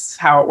tapes is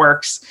how it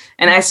works.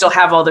 And I still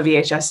have all the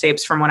VHS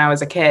tapes from when I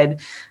was a kid.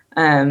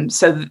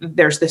 So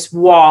there's this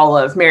wall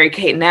of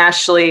Mary-Kate and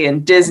Ashley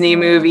and Disney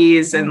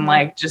movies and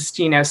like just,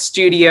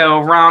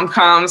 studio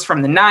rom-coms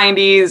from the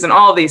 90s and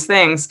all these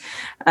things.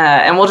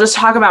 And we'll just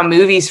talk about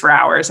movies for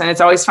hours. And it's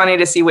always funny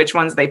to see which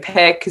ones they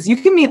pick, because you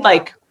can meet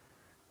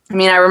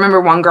I remember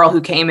one girl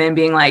who came in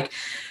being like,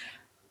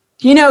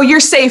 you're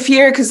safe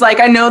here because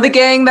like I know the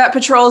gang that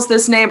patrols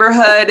this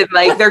neighborhood and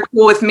like they're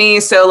cool with me.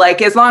 So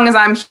like as long as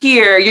I'm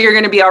here, you're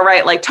going to be all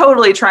right. Like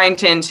totally trying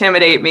to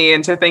intimidate me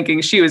into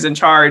thinking she was in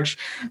charge.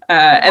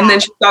 And then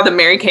she saw the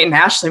Mary-Kate and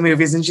Ashley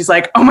movies and she's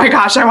like, oh my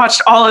gosh, I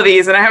watched all of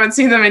these and I haven't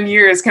seen them in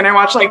years. Can I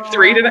watch like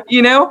 3 today?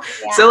 Yeah.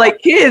 So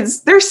like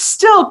kids, they're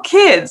still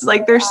kids.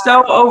 Like they're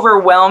so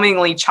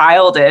overwhelmingly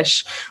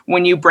childish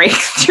when you break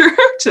through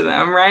to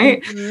them.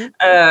 Right.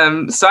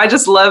 So I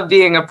just love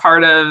being a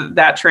part of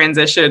that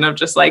transition of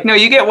just like, no,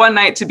 you get one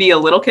night to be a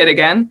little kid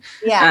again.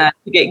 To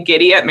get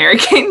giddy at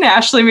Mary-Kate and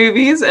Ashley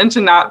movies and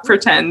to not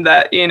pretend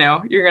that,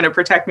 you're going to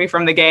protect me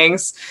from the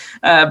gangs.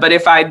 But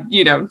if I,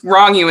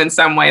 wrong you in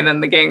some way,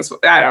 then the gangs,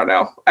 I don't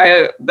know.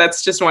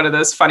 That's just one of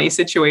those funny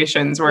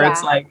situations where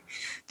it's like,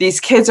 these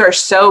kids are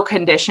so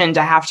conditioned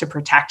to have to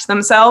protect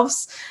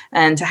themselves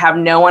and to have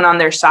no one on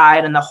their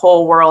side and the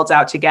whole world's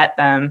out to get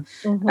them.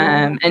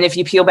 And if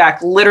you peel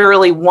back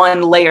literally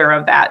one layer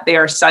of that, they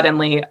are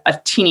suddenly a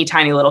teeny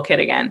tiny little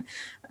kid again.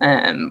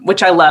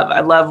 Which I love. I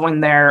love when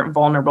they're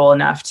vulnerable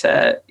enough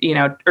to,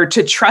 or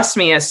to trust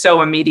me as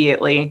so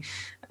immediately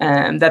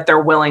that they're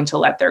willing to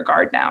let their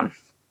guard down.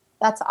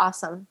 That's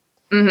awesome.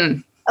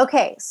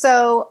 Okay.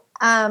 So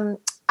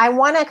I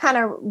want to kind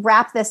of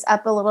wrap this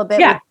up a little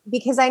bit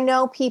because I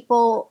know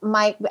people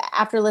might,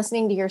 after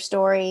listening to your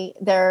story,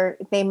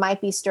 they might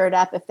be stirred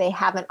up if they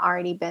haven't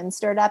already been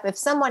stirred up. If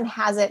someone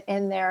has it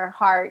in their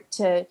heart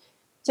to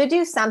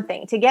do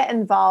something, to get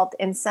involved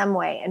in some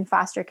way in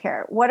foster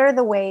care, what are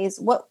the ways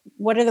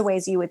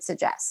you would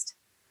suggest?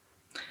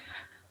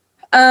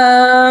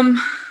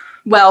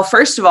 Well,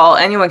 first of all,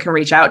 anyone can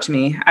reach out to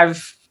me.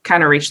 I've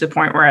kind of reached the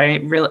point where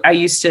I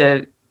used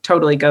to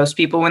totally ghost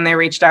people when they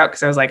reached out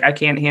because I was like, I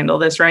can't handle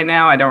this right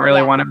now. I don't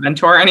really want to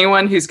mentor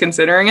anyone who's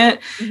considering it.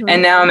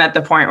 And now I'm at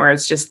the point where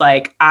it's just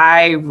like,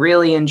 I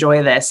really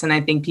enjoy this. And I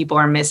think people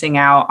are missing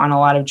out on a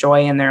lot of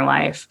joy in their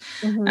life.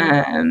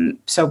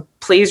 So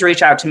please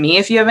reach out to me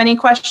if you have any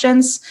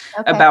questions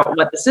about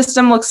what the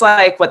system looks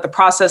like, what the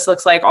process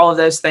looks like, all of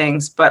those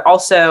things. But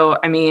also,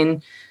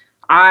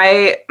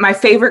 my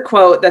favorite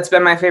quote, that's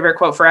been my favorite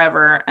quote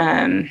forever.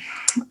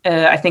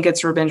 I think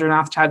it's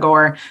Rabindranath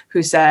Tagore,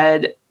 who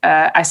said,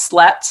 I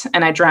slept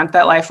and I dreamt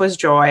that life was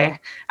joy.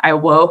 I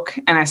woke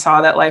and I saw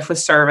that life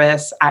was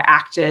service. I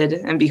acted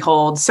and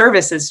behold,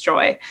 service is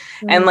joy.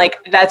 And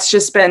like, that's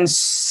just been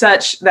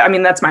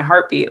that's my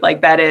heartbeat. Like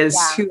that is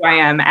who I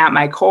am at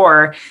my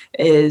core.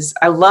 Is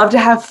I love to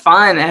have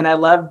fun and I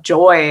love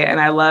joy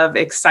and I love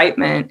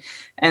excitement.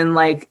 And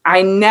like,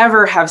 I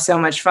never have so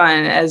much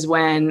fun as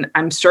when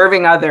I'm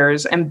serving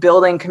others and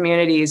building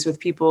communities with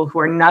people who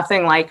are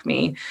nothing like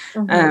me,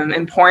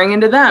 and pouring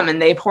into them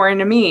and they pour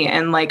into me.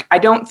 And like, I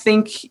don't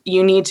think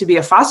you need to be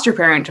a foster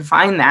parent to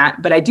find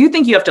that, but I do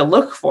think you have to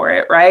look for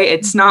it, right?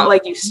 It's not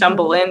like you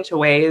stumble into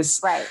ways.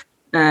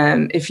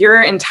 If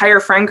your entire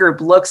friend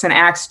group looks and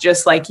acts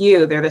just like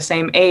you, they're the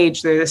same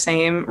age, they're the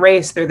same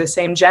race, they're the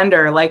same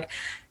gender, like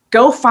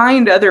go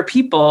find other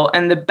people.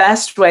 And the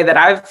best way that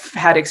I've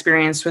had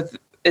experience with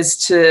is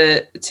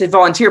to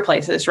volunteer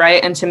places,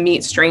 right? And to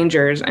meet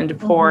strangers and to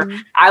pour.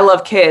 I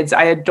love kids.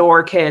 I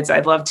adore kids.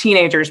 I love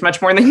teenagers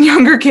much more than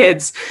younger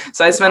kids.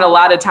 So I spend a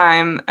lot of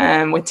time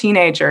with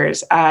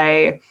teenagers.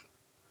 I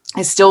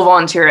still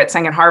volunteer at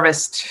Second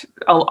Harvest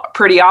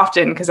pretty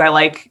often because I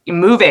like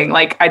moving.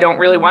 Like I don't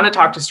really want to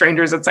talk to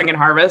strangers at Second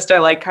Harvest. I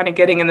like kind of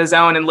getting in the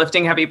zone and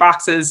lifting heavy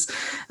boxes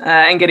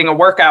and getting a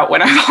workout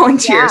when I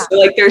volunteer. Yeah. So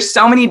like there's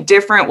so many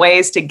different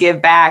ways to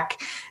give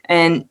back.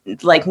 And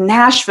like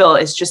Nashville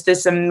is just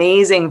this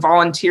amazing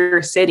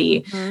volunteer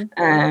city.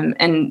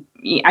 And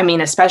I mean,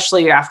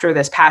 especially after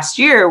this past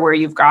year where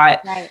you've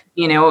got,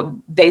 you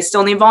know, they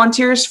still need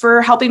volunteers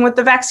for helping with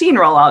the vaccine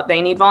rollout.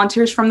 They need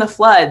volunteers from the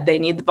flood. They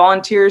need the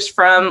volunteers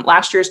from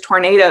last year's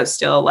tornado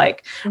still,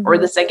 like, or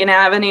the 2nd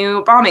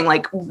Avenue bombing.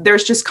 Like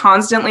there's just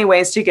constantly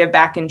ways to give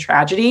back in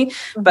tragedy.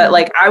 But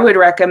like, I would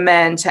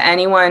recommend to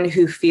anyone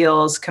who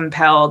feels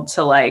compelled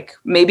to like,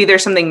 maybe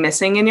there's something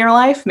missing in your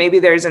life. Maybe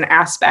there's an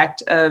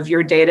aspect of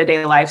your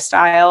day-to-day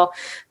lifestyle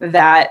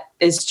that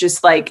is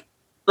just like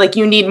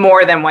you need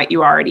more than what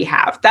you already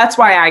have. That's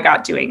why I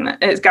got doing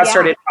that. It got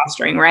started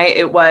fostering, right?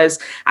 It was,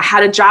 I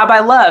had a job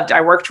I loved.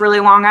 I worked really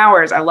long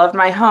hours. I loved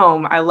my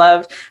home.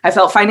 I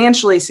felt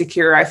financially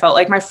secure. I felt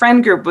like my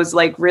friend group was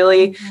like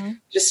really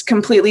just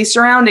completely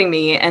surrounding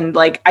me. And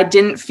like, I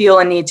didn't feel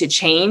a need to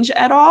change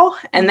at all.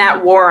 And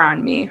that wore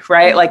on me,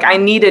 right? Like I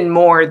needed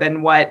more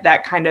than what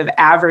that kind of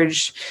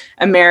average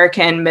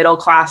American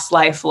middle-class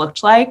life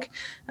looked like.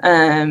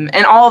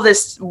 And all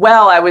this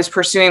while I was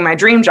pursuing my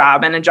dream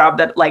job and a job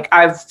that like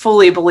I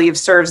fully believe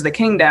serves the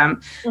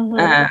kingdom.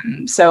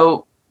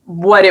 So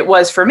what it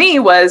was for me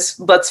was,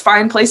 let's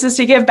find places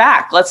to give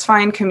back. Let's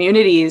find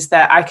communities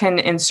that I can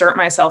insert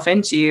myself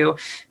into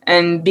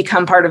and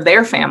become part of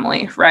their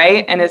family,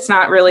 right? And it's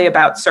not really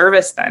about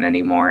service then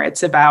anymore.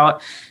 It's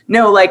about,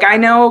 no, like I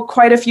know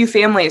quite a few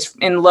families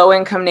in low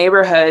income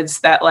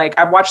neighborhoods that like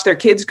I've watched their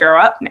kids grow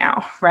up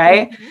now,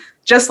 right?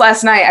 Just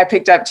last night, I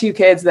picked up 2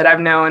 kids that I've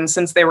known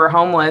since they were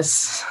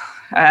homeless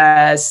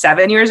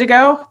 7 years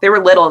ago. They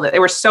were little. They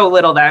were so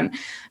little then.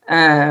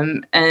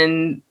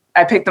 And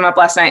I picked them up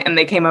last night and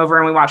they came over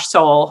and we watched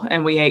Soul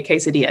and we ate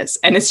quesadillas.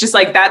 And it's just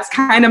like, that's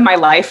kind of my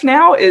life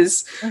now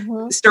is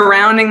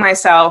surrounding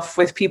myself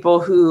with people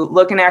who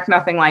look and act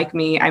nothing like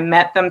me. I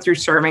met them through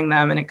serving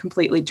them and it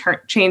completely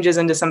changes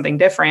into something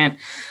different.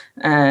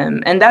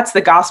 And that's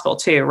the gospel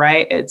too,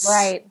 right?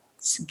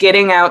 It's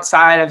getting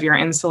outside of your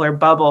insular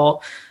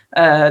bubble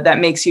that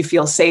makes you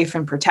feel safe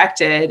and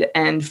protected,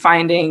 and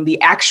finding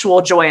the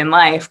actual joy in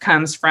life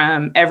comes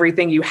from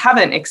everything you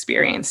haven't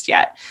experienced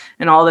yet.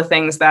 And all the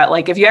things that,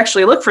 like, if you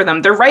actually look for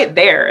them, they're right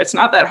there. It's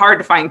not that hard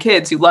to find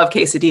kids who love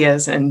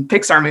quesadillas and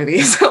Pixar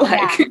movies.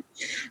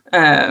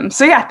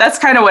 So yeah, that's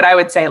kind of what I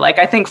would say. Like,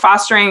 I think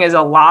fostering is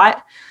a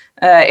lot.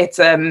 It's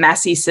a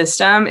messy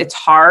system. It's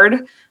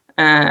hard.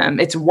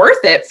 It's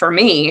worth it for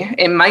me.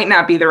 It might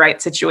not be the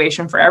right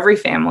situation for every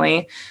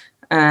family.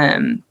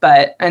 And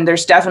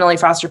there's definitely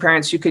foster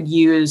parents who could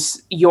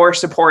use your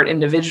support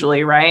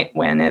individually, right?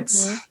 When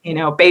it's,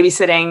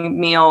 babysitting,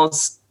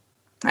 meals.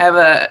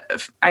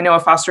 I know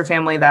a foster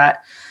family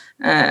that,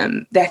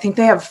 I think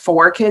they have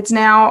 4 kids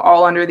now,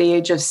 all under the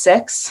age of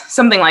 6,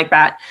 something like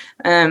that.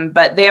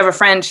 But they have a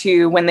friend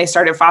who, when they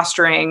started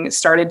fostering,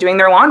 started doing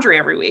their laundry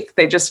every week.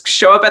 They just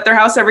show up at their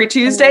house every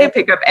Tuesday,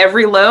 pick up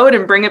every load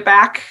and bring it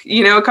back,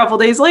 a couple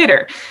days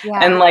later.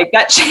 Yeah. And like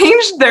that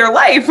changed their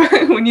life.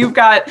 When you've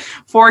got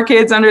 4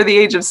 kids under the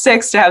age of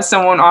 6 to have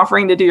someone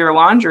offering to do your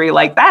laundry,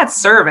 like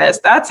that's service.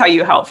 That's how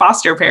you help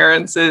foster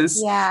parents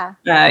is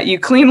you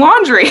clean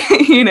laundry,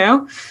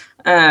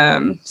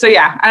 So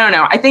yeah, I don't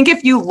know. I think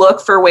if you look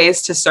for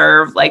ways to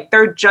serve, like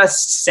they're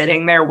just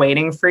sitting there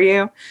waiting for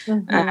you.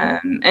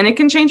 And it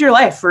can change your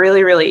life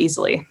really, really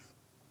easily.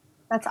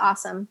 That's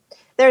awesome.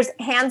 There's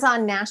Hands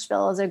On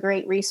Nashville is a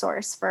great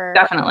resource for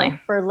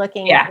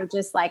looking for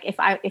just like,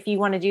 if you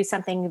want to do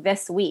something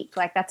this week,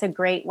 like that's a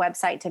great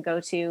website to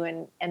go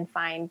to and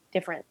find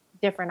different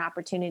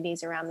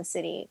opportunities around the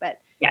city.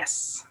 But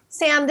yes,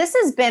 Sam, this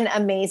has been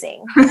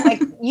amazing.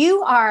 Like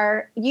you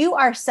are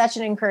such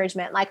an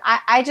encouragement. Like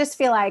I just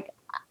feel like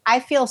I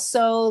feel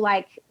so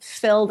like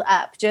filled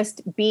up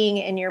just being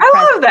in your presence.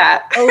 I love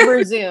that.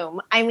 Over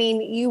Zoom. I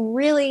mean, you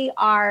really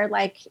are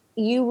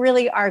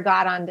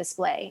God on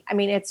display. I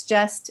mean, it's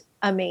just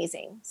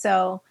amazing.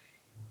 So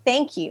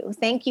thank you.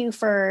 Thank you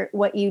for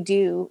what you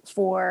do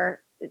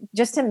for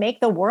just to make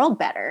the world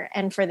better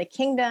and for the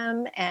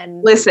kingdom.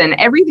 And listen,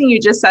 everything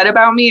you just said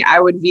about me, I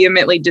would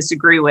vehemently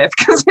disagree with,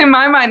 because in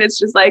my mind, it's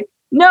just like,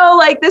 no,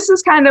 like this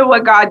is kind of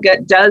what God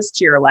does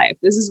to your life.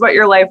 This is what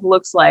your life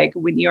looks like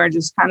when you are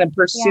just kind of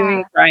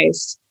pursuing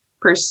Christ,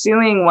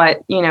 pursuing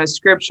what,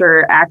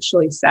 scripture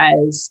actually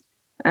says.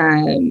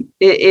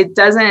 It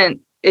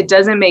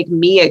doesn't make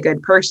me a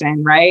good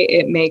person, right?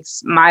 It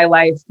makes my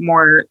life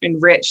more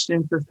enriched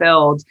and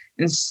fulfilled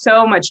and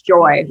so much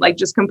joy, like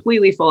just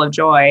completely full of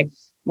joy.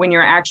 when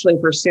you're actually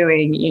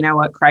pursuing,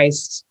 what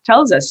Christ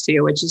tells us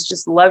to, which is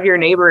just love your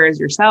neighbor as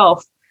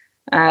yourself,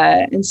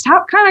 and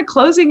stop kind of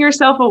closing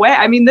yourself away.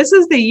 I mean, this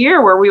is the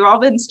year where we've all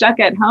been stuck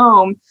at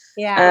home,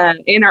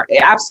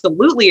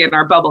 absolutely in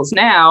our bubbles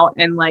now.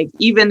 And like,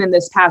 even in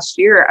this past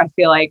year, I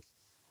feel like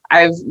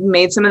I've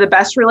made some of the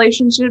best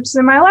relationships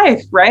in my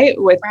life, right?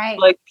 With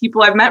like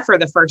people I've met for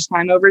the first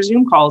time over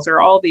Zoom calls or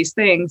all these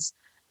things.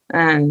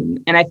 And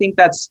I think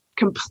that's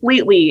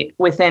completely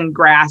within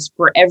grasp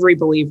for every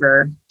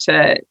believer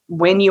to,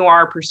 when you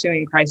are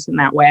pursuing Christ in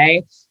that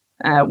way,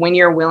 when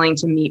you're willing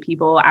to meet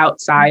people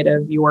outside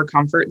of your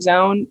comfort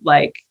zone,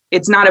 like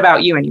it's not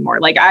about you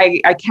anymore. Like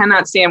I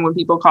cannot stand when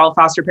people call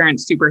foster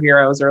parents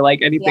superheroes or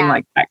like anything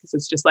like that. Cause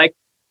it's just like,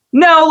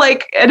 no,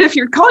 like, and if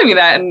you're calling me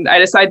that and I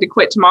decide to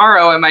quit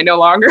tomorrow, am I no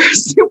longer a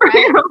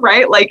superhero?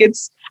 Right. Like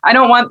I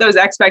don't want those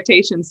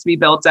expectations to be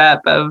built up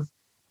of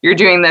you're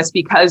doing this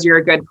because you're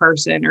a good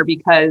person or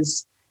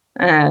because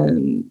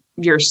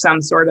you're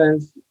some sort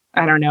of,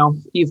 I don't know,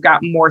 you've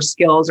got more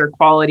skills or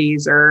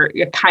qualities or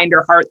a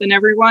kinder heart than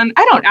everyone.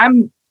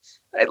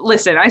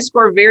 Listen, I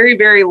score very,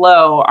 very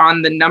low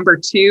on the number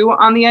 2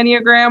 on the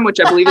Enneagram, which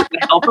I believe is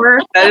the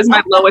helper. That is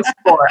my lowest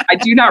score. I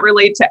do not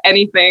relate to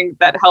anything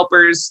that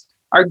helpers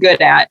are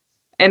good at.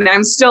 And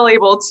I'm still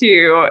able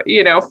to,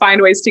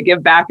 find ways to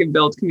give back and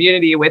build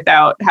community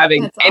without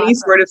having any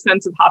sort of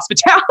sense of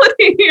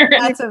hospitality or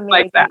anything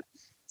like that.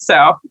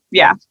 So,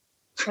 yeah.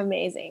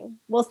 Amazing.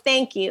 Well,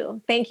 thank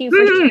you. Thank you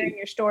for sharing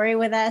your story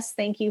with us.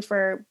 Thank you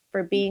for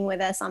being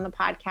with us on the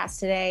podcast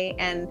today.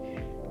 And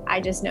I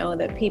just know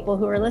that people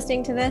who are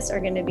listening to this are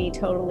going to be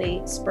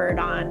totally spurred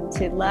on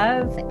to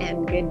love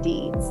and good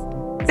deeds.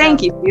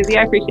 Thank you, Susie.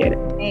 I appreciate it.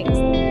 Thanks.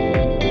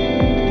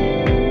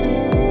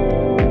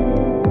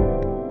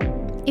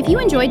 If you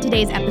enjoyed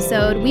today's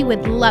episode, we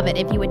would love it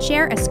if you would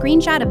share a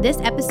screenshot of this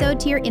episode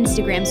to your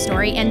Instagram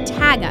story and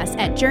tag us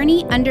at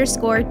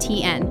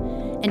journey_TN.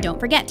 And don't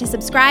forget to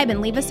subscribe and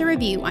leave us a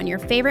review on your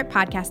favorite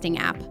podcasting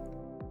app.